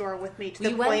single store with me to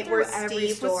the point where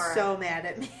Steve was so mad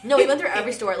at me. No, we went through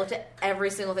every store. I looked at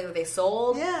every single thing that they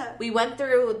sold. Yeah. We went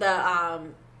through the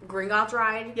Gringotts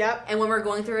ride. Yep. And when we were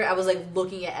going through it, I was, like,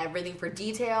 looking at everything for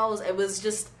details. It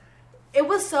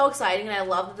was so exciting, and I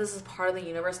love that this is part of the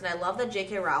universe, and I love that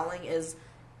J.K. Rowling is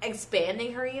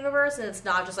expanding her universe, and it's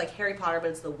not just, like, Harry Potter,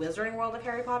 but it's the Wizarding World of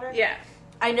Harry Potter. Yeah.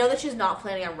 I know that she's not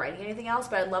planning on writing anything else,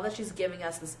 but I love that she's giving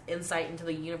us this insight into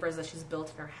the universe that she's built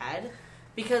in her head.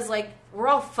 Because, like, we're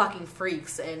all fucking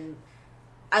freaks, and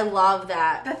I love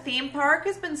that. The theme park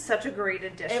has been such a great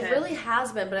addition. It really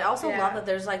has been, but I also love that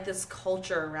there's, like, this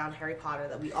culture around Harry Potter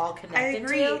that we all connect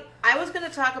into. I agree. I was going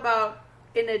to talk about,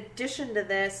 in addition to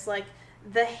this, like,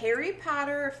 the Harry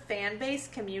Potter fan base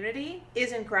community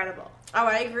is incredible. Oh,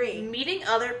 I agree. Meeting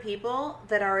other people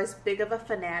that are as big of a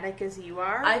fanatic as you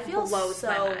are, I feel blows so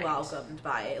my mind. welcomed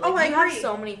by it. Like, I agree. Have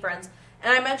so many friends,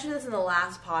 and I mentioned this in the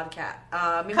last podcast.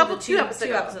 Maybe two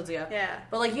episodes ago. Yeah.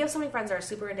 But, like, you have so many friends that are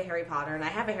super into Harry Potter, and I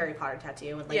have a Harry Potter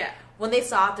tattoo, and, like, when they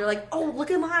saw it, they're like, "Oh,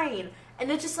 look at mine!" And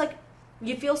it's just like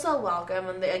you feel so welcome,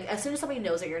 and like, as soon as somebody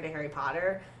knows that you're into Harry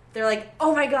Potter, they're like,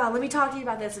 "Oh my god, let me talk to you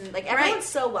about this," and, like, everyone's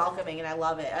so welcoming, and I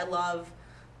love it. I love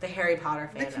the Harry Potter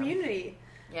fandom. The community.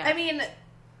 Yeah. I mean,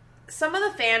 some of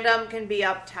the fandom can be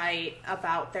uptight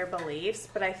about their beliefs,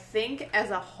 but I think as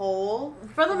a whole,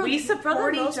 we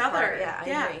support each other. Yeah,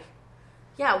 I agree.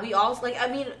 Yeah, we all, like,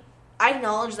 I mean, I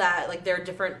acknowledge that, like, there are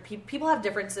different, people have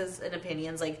differences in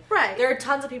opinions. Like, there are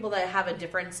tons of people that have a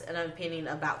difference in an opinion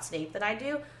about Snape than I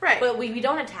do. Right. But we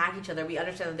don't attack each other. We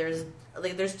understand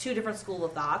that there's two different schools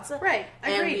of thoughts. Right.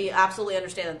 And we absolutely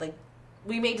understand that, like,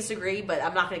 we may disagree, but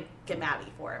I'm not going to get mad at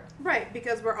you for it. Right,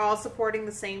 because we're all supporting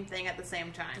the same thing at the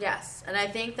same time. Yes, and I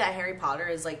think that Harry Potter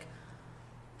is, like,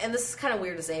 and this is kind of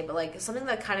weird to say, but, like, something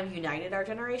that kind of united our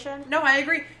generation. No, I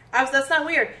agree. That's not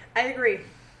weird. I agree.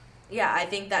 Yeah, I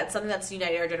think that's something that's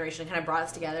united our generation and kind of brought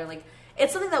us together. Like,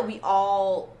 it's something that we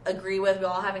all agree with. We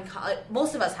all have in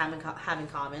most of us have in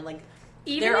common. Like,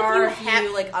 even there if are you a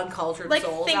few like uncultured like,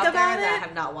 souls think out there about that it.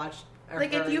 have not watched. Or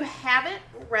like heard. if you haven't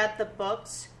read the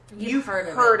books, You've you've heard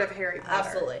heard of of Harry Potter.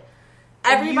 Absolutely.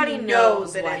 And Everybody you know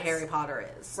knows that what it's- Harry Potter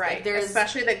is. Right. Like, there's,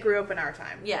 especially that grew up in our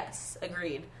time. yes,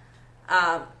 agreed.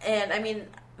 And I mean,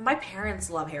 my parents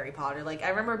love Harry Potter. Like, I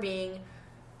remember being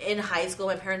in high school,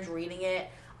 my parents reading it,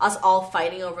 us all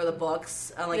fighting over the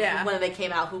books, and like Yeah. when they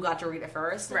came out, who got to read it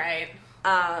first. Right.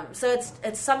 So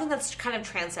it's something that's kind of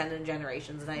transcended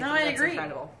generations, and I think that's agree.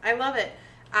 incredible. I love it.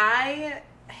 I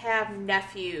have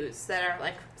nephews that are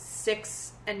like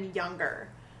 6 and younger,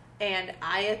 and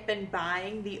I have been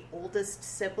buying the oldest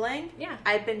sibling. Yeah.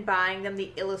 I've been buying them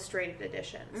the illustrated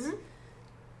editions. Mhm.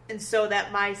 And so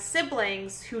that my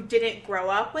siblings who didn't grow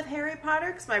up with Harry Potter,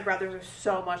 because my brothers are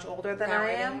so much older than Not I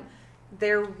reading. am,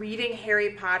 they're reading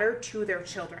Harry Potter to their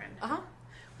children, Uh-huh.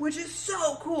 which is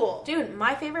so cool. Dude,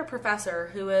 my favorite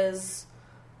professor, who is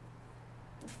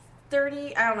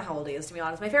 30, I don't know how old he is, to be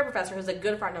honest. My favorite professor, who's a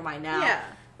good friend of mine now, Yeah.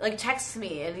 like, texts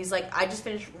me, and he's like, I just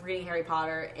finished reading Harry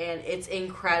Potter, and it's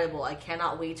incredible. I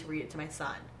cannot wait to read it to my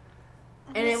son.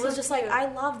 And it that's was so just like, cute. I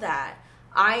love that.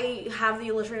 I have the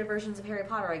illustrated versions of Harry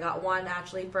Potter. I got one,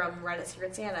 actually, from Reddit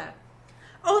Secret Santa.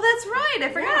 Oh, that's right.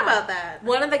 I forgot Yeah. about that.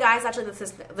 One of the guys, actually,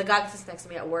 the guy that sits next to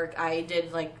me at work, I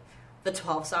did, like, the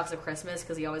 12 socks of Christmas,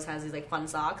 because he always has these, like, fun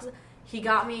socks. He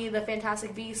got me the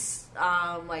Fantastic Beasts,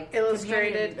 like,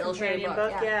 Illustrated companion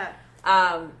book, yeah.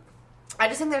 I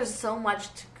just think there's so much,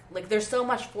 there's so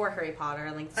much for Harry Potter,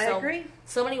 and, like, I so, agree.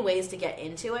 so many ways to get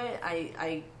into it.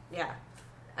 Yeah.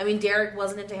 I mean, Derek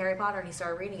wasn't into Harry Potter, and he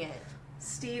started reading it.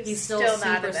 Steve's He's still not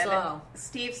super into slow.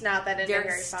 Steve's not that into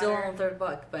Derek's Harry still Potter. on the third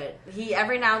book, but he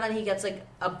every now and then he gets like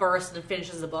a burst and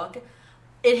finishes the book.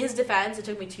 In his defense, it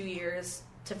took me 2 years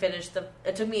to finish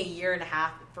it took me a year and a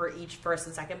half for each first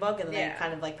and second book, and then Yeah. I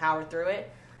kind of like powered through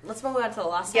it. Let's move on to the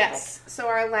last Yes. So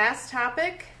our last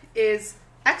topic is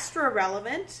extra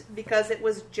relevant because it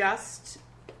was just topic.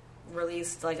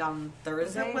 Released like on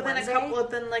Thursday,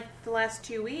 within like the last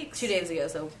 2 weeks. 2 days ago,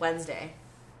 so Wednesday.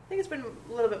 I think it's been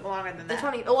a little bit longer than The that.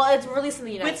 20. Well, it's released in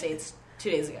the United Which- States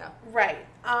 2 days ago, Right.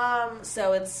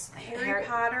 so it's Harry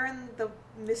Potter and the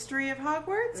Mystery of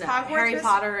Hogwarts. No, Hogwarts Harry Mys-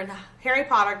 Potter and Harry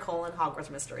Potter : Hogwarts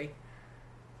Mystery.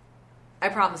 I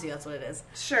promise you, that's what it is.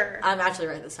 Sure. I'm actually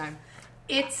right this time.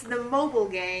 It's the mobile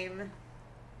game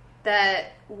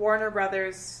that Warner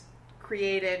Brothers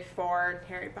created for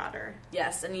Harry Potter.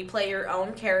 Yes, and you play your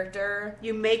own character.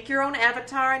 You make your own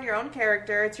avatar and your own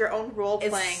character. It's your own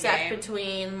role-playing It's set game.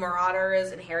 between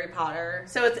Marauders and Harry Potter.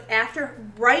 So it's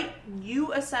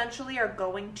you essentially are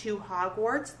going to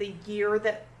Hogwarts the year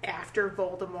that after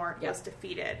Voldemort Yep. was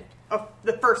defeated.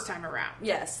 The first time around.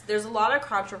 Yes, there's a lot of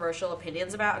controversial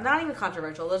opinions about, not even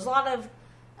controversial, there's a lot of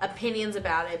opinions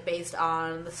about it based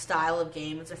on the style of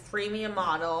game. It's a freemium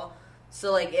model,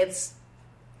 so like it's,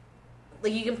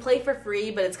 like you can play for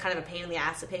free, but it's kind of a pain in the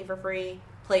ass to play for free.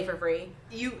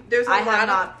 There's a I lot have of,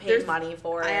 not paid there's- money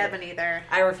for it. I haven't either.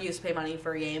 I refuse to pay money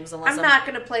for games unless I'm not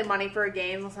going to play money for a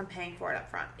game unless I'm paying for it up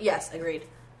front. Yes, agreed.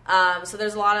 So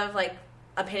there's a lot of like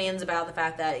opinions about the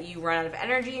fact that you run out of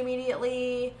energy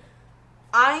immediately.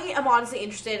 I am honestly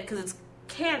interested because it's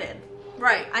canon.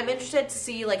 Right. I'm interested to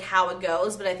see like how it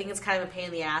goes, but I think it's kind of a pain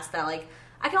in the ass that like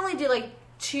I can only do like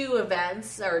 2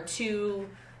 events or 2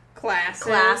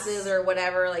 classes or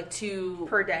whatever, like 2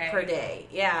 Per day.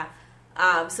 Yeah.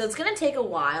 So it's gonna take a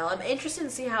while. I'm interested to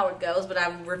see how it goes, but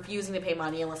I'm refusing to pay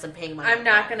money unless I'm paying money. I'm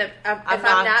not going to. If I'm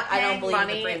not paying I don't believe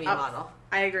money in the premium up, model.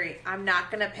 I agree. I'm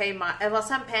not going to pay money unless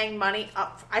I'm paying money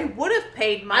up. I would have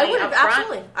paid money I would have up front,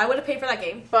 absolutely. I would have paid for that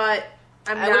game. but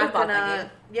I'm I would not have bought going that to.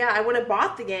 game. Yeah, I would have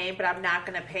bought the game, but I'm not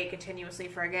going to pay continuously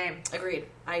for a game. Agreed.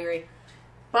 I agree.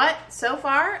 But so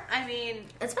far, I mean,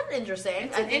 It's been interesting.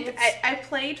 I think I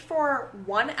played for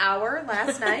 1 hour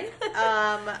last night.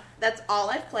 That's all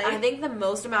I've played. I think the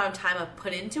most amount of time I've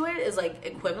put into it is like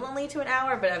equivalently to an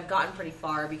hour, but I've gotten pretty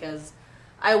far because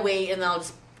I wait and then I'll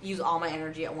just use all my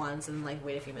energy at once and like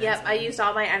wait a few minutes. Yep, I used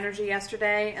all my energy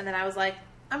yesterday, and then I was like,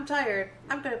 I'm tired.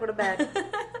 I'm going to go to bed.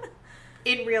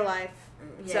 In real life.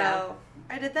 Yeah. So,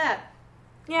 I did that.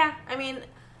 Yeah, I mean,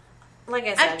 like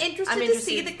I said, I'm interested to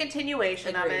see the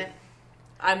continuation of Agreed. it.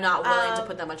 I'm not willing to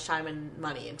put that much time and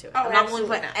money into it. Oh, I'm not willing to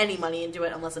put absolutely not. any money into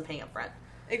it unless I'm paying up front.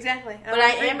 Exactly. But I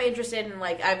am interested in,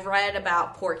 like, I've read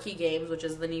about Portkey Games, which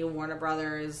is the new Warner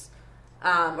Brothers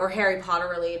or Harry Potter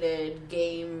related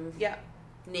game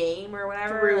name or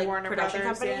whatever, Through like Warner production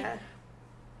Brothers, company.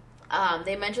 yeah.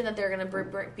 They mentioned that they're going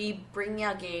to be bringing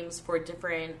out games for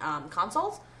different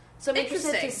consoles. So I'm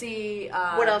interested to see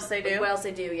what else they do. What else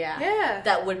they do, yeah. Yeah.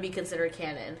 That would be considered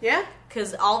canon. Yeah.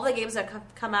 Because all the games that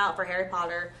come out for Harry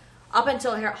Potter, up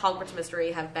until Hogwarts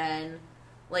Mystery, have been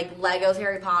like Lego's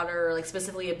Harry Potter, or like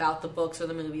specifically about the books or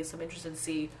the movies. So I'm interested to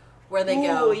see where they Ooh,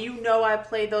 go. you know I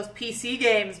played those PC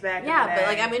games back in the day. Yeah, but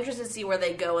like I'm interested to see where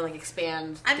they go and like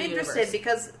expand. I'm the interested universe.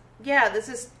 because this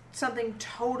is something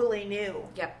totally new.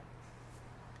 Yep.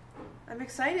 I'm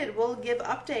excited. We'll give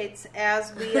updates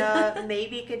as we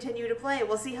maybe continue to play.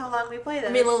 We'll see how long we play this.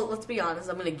 I mean, let's be honest.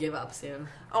 I'm gonna give up soon.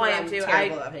 I am too.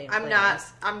 terrible at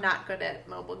I'm not good at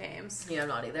mobile games. I'm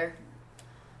not either.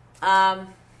 I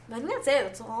think that's it.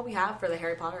 That's all we have for the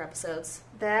Harry Potter episodes.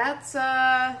 That's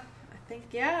I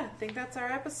think that's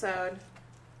our episode.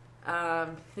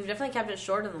 We've definitely kept it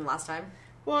shorter than last time.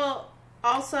 Well,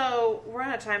 also we're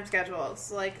on a time schedule.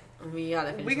 It's like We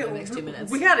gotta finish in the next 2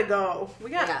 minutes. We gotta go. We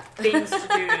got things to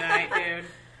do tonight,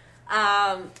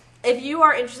 dude. If you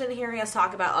are interested in hearing us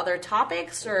talk about other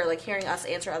topics or like hearing us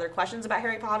answer other questions about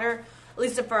Harry Potter, at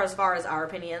least as far as our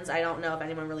opinions, I don't know if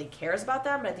anyone really cares about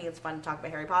them, but I think it's fun to talk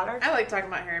about Harry Potter. I like talking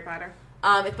about Harry Potter.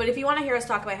 But if you want to hear us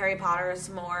talk about Harry Potter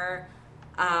some more,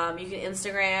 you can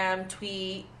Instagram,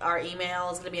 tweet, our email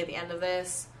is going to be at the end of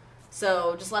this.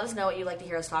 So just let us know what you'd like to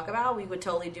hear us talk about. We would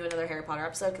totally do another Harry Potter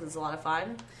episode because it's a lot of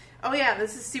fun. Oh yeah,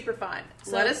 this is super fun.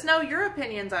 So, let us know your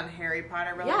opinions on Harry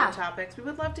Potter relevant topics. We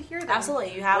would love to hear them.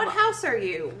 Absolutely. What house are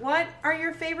you? What are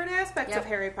your favorite aspects Yep. of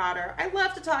Harry Potter? I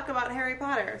love to talk about Harry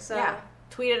Potter. So yeah,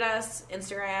 tweet at us,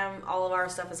 Instagram. All of our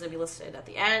stuff is going to be listed at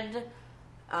the end.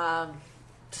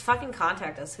 Just fucking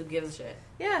contact us. Who gives a shit?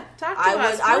 Yeah, talk to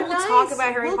us. I We're will nice. talk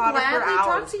about Harry Potter for gladly hours.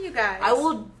 talk to you guys. I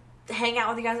will hang out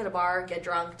with you guys at a bar, get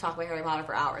drunk, talk about Harry Potter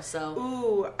for hours. So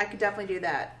Ooh, I could definitely do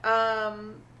that.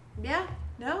 Yeah,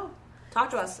 no. talk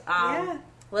to us. Yeah.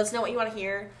 Let us know what you want to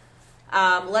hear.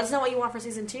 Let us know what you want for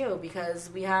season 2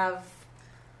 because we have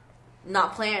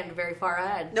not planned very far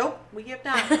ahead. Nope, we have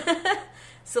not.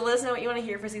 So let us know what you want to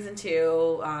hear for season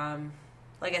 2.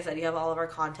 Like I said, you have all of our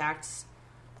contacts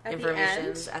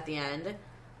information at the end.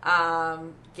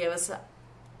 Give us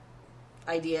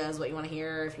ideas what you want to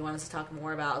hear, if you want us to talk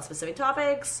more about specific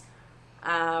topics.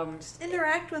 Just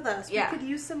interact with us. Yeah. We could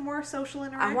use some more social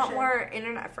interaction. I want more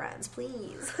internet friends,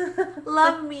 please.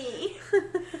 Love me.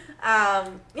 I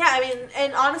mean,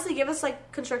 and honestly, give us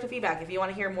like constructive feedback if you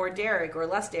want to hear more Derek or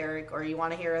less Derek, or you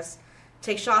want to hear us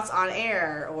take shots on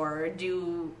air or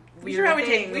do weird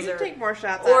things. We should take more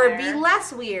shots or on air. be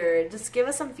less weird. Just give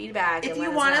us some feedback. If and you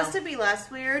let want us us to be less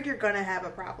weird, you're going to have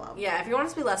a problem. Yeah, if you want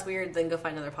us to be less weird, then go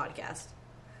find another podcast.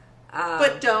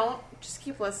 But don't. Just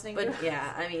keep listening. But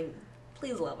yeah, I mean,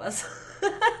 please love us.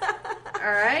 All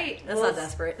right. That's not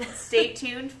desperate. Stay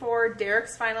tuned for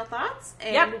Derek's final thoughts,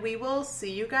 and we will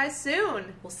see you guys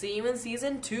soon. We'll see you in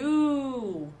season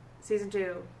 2. Season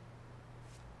 2.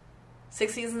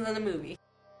 6 seasons in a movie.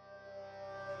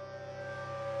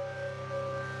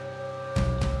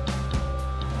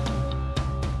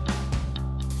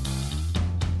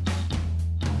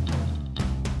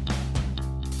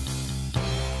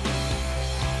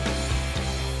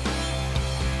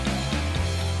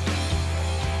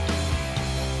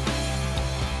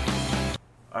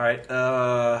 All right,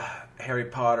 Harry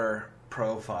Potter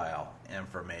profile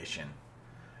information.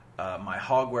 My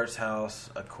Hogwarts house,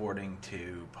 according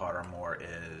to Pottermore,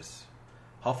 is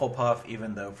Hufflepuff,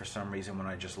 even though for some reason when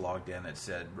I just logged in it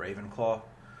said Ravenclaw.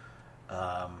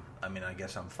 I mean, I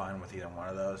guess I'm fine with either one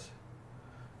of those.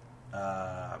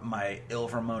 My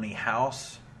Ilvermorny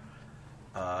house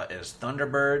is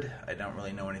Thunderbird. I don't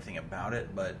really know anything about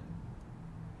it, but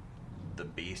the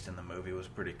Beast in the movie was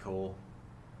pretty cool.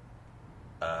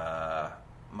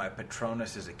 My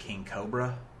Patronus is a King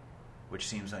Cobra, which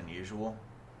seems unusual.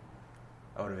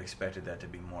 I would have expected that to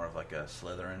be more of like a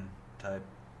Slytherin type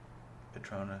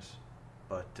Patronus,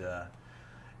 but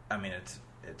I mean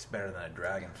it's better than a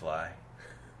dragonfly.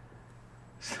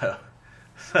 So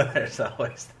there's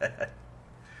always that.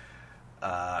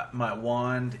 My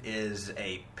wand is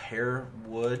a pear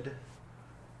wood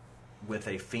with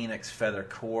a phoenix feather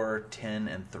core,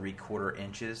 10 3/4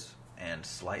 inches, and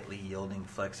slightly yielding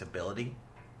flexibility.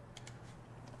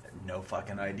 No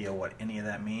fucking idea what any of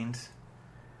that means.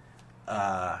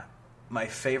 My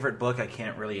favorite book, I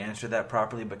can't really answer that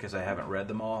properly because I haven't read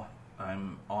them all.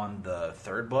 I'm on the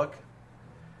 3rd book.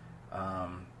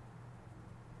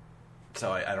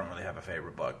 So I don't really have a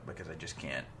favorite book because I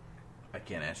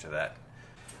can't answer that.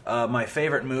 My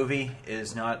favorite movie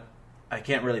is not, I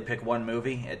can't really pick one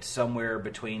movie. It's somewhere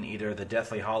between either The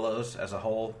Deathly Hallows as a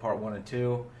whole, part 1 and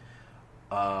 2,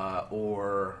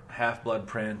 or Half-Blood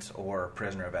Prince or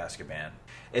Prisoner of Azkaban.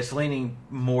 It's leaning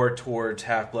more towards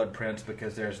Half-Blood Prince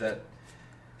because there's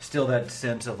still that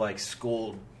sense of like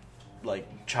school,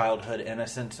 like childhood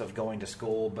innocence of going to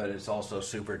school, but it's also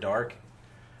super dark,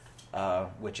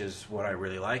 which is what I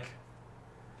really like.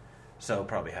 So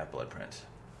probably Half-Blood Prince.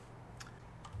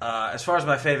 As far as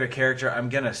my favorite character, I'm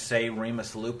going to say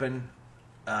Remus Lupin.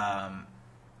 I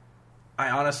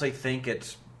honestly think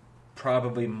it's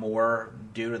probably more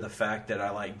due to the fact that I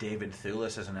like David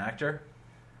Thewlis as an actor,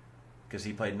 because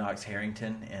he played Knox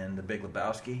Harrington in The Big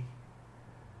Lebowski.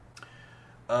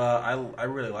 I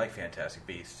really like Fantastic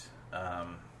Beasts.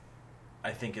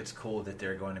 I think it's cool that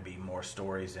there are going to be more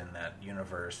stories in that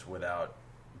universe without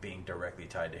being directly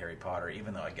tied to Harry Potter,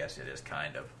 even though I guess it is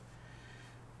kind of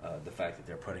the fact that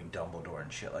they're putting Dumbledore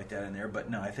and shit like that in there.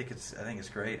 But no, I think it's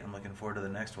great. I'm looking forward to the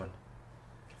next one,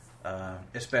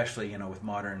 especially with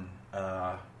modern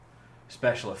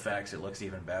special effects. It looks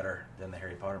even better than the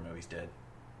Harry Potter movies did,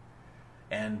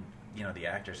 and the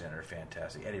actors in it are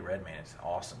fantastic. Eddie Redmayne is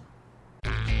awesome.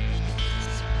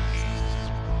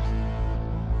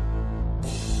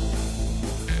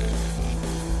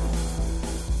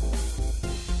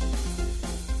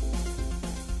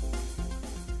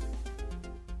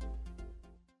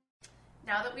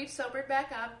 Now that we've sobered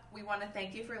back up, we want to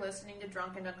thank you for listening to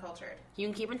Drunk and Uncultured. You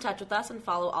can keep in touch with us and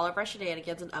follow all of our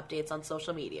shenanigans and updates on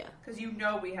social media. Because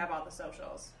we have all the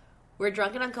socials. We're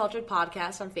Drunk and Uncultured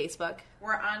Podcast on Facebook.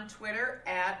 We're on Twitter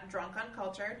at Drunk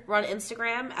Uncultured. We're on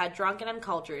Instagram at Drunk and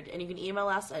Uncultured, and you can email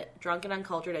us at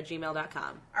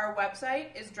drunkanduncultured@gmail.com. Our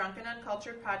website is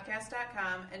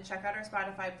drunkandunculturedpodcast.com, and check out our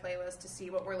Spotify playlist to see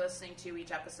what we're listening to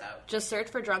each episode. Just search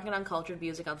for Drunk and Uncultured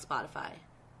music on Spotify.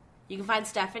 You can find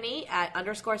Stephanie at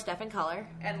 _StephanColor.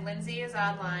 And Lindsay is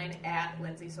online at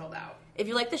LindsaySoldOut. If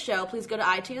you like the show, please go to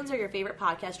iTunes or your favorite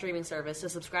podcast streaming service to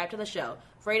subscribe to the show,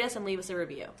 rate us, and leave us a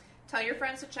review. Tell your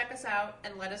friends to check us out,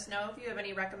 and let us know if you have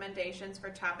any recommendations for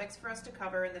topics for us to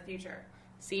cover in the future.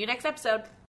 See you next episode.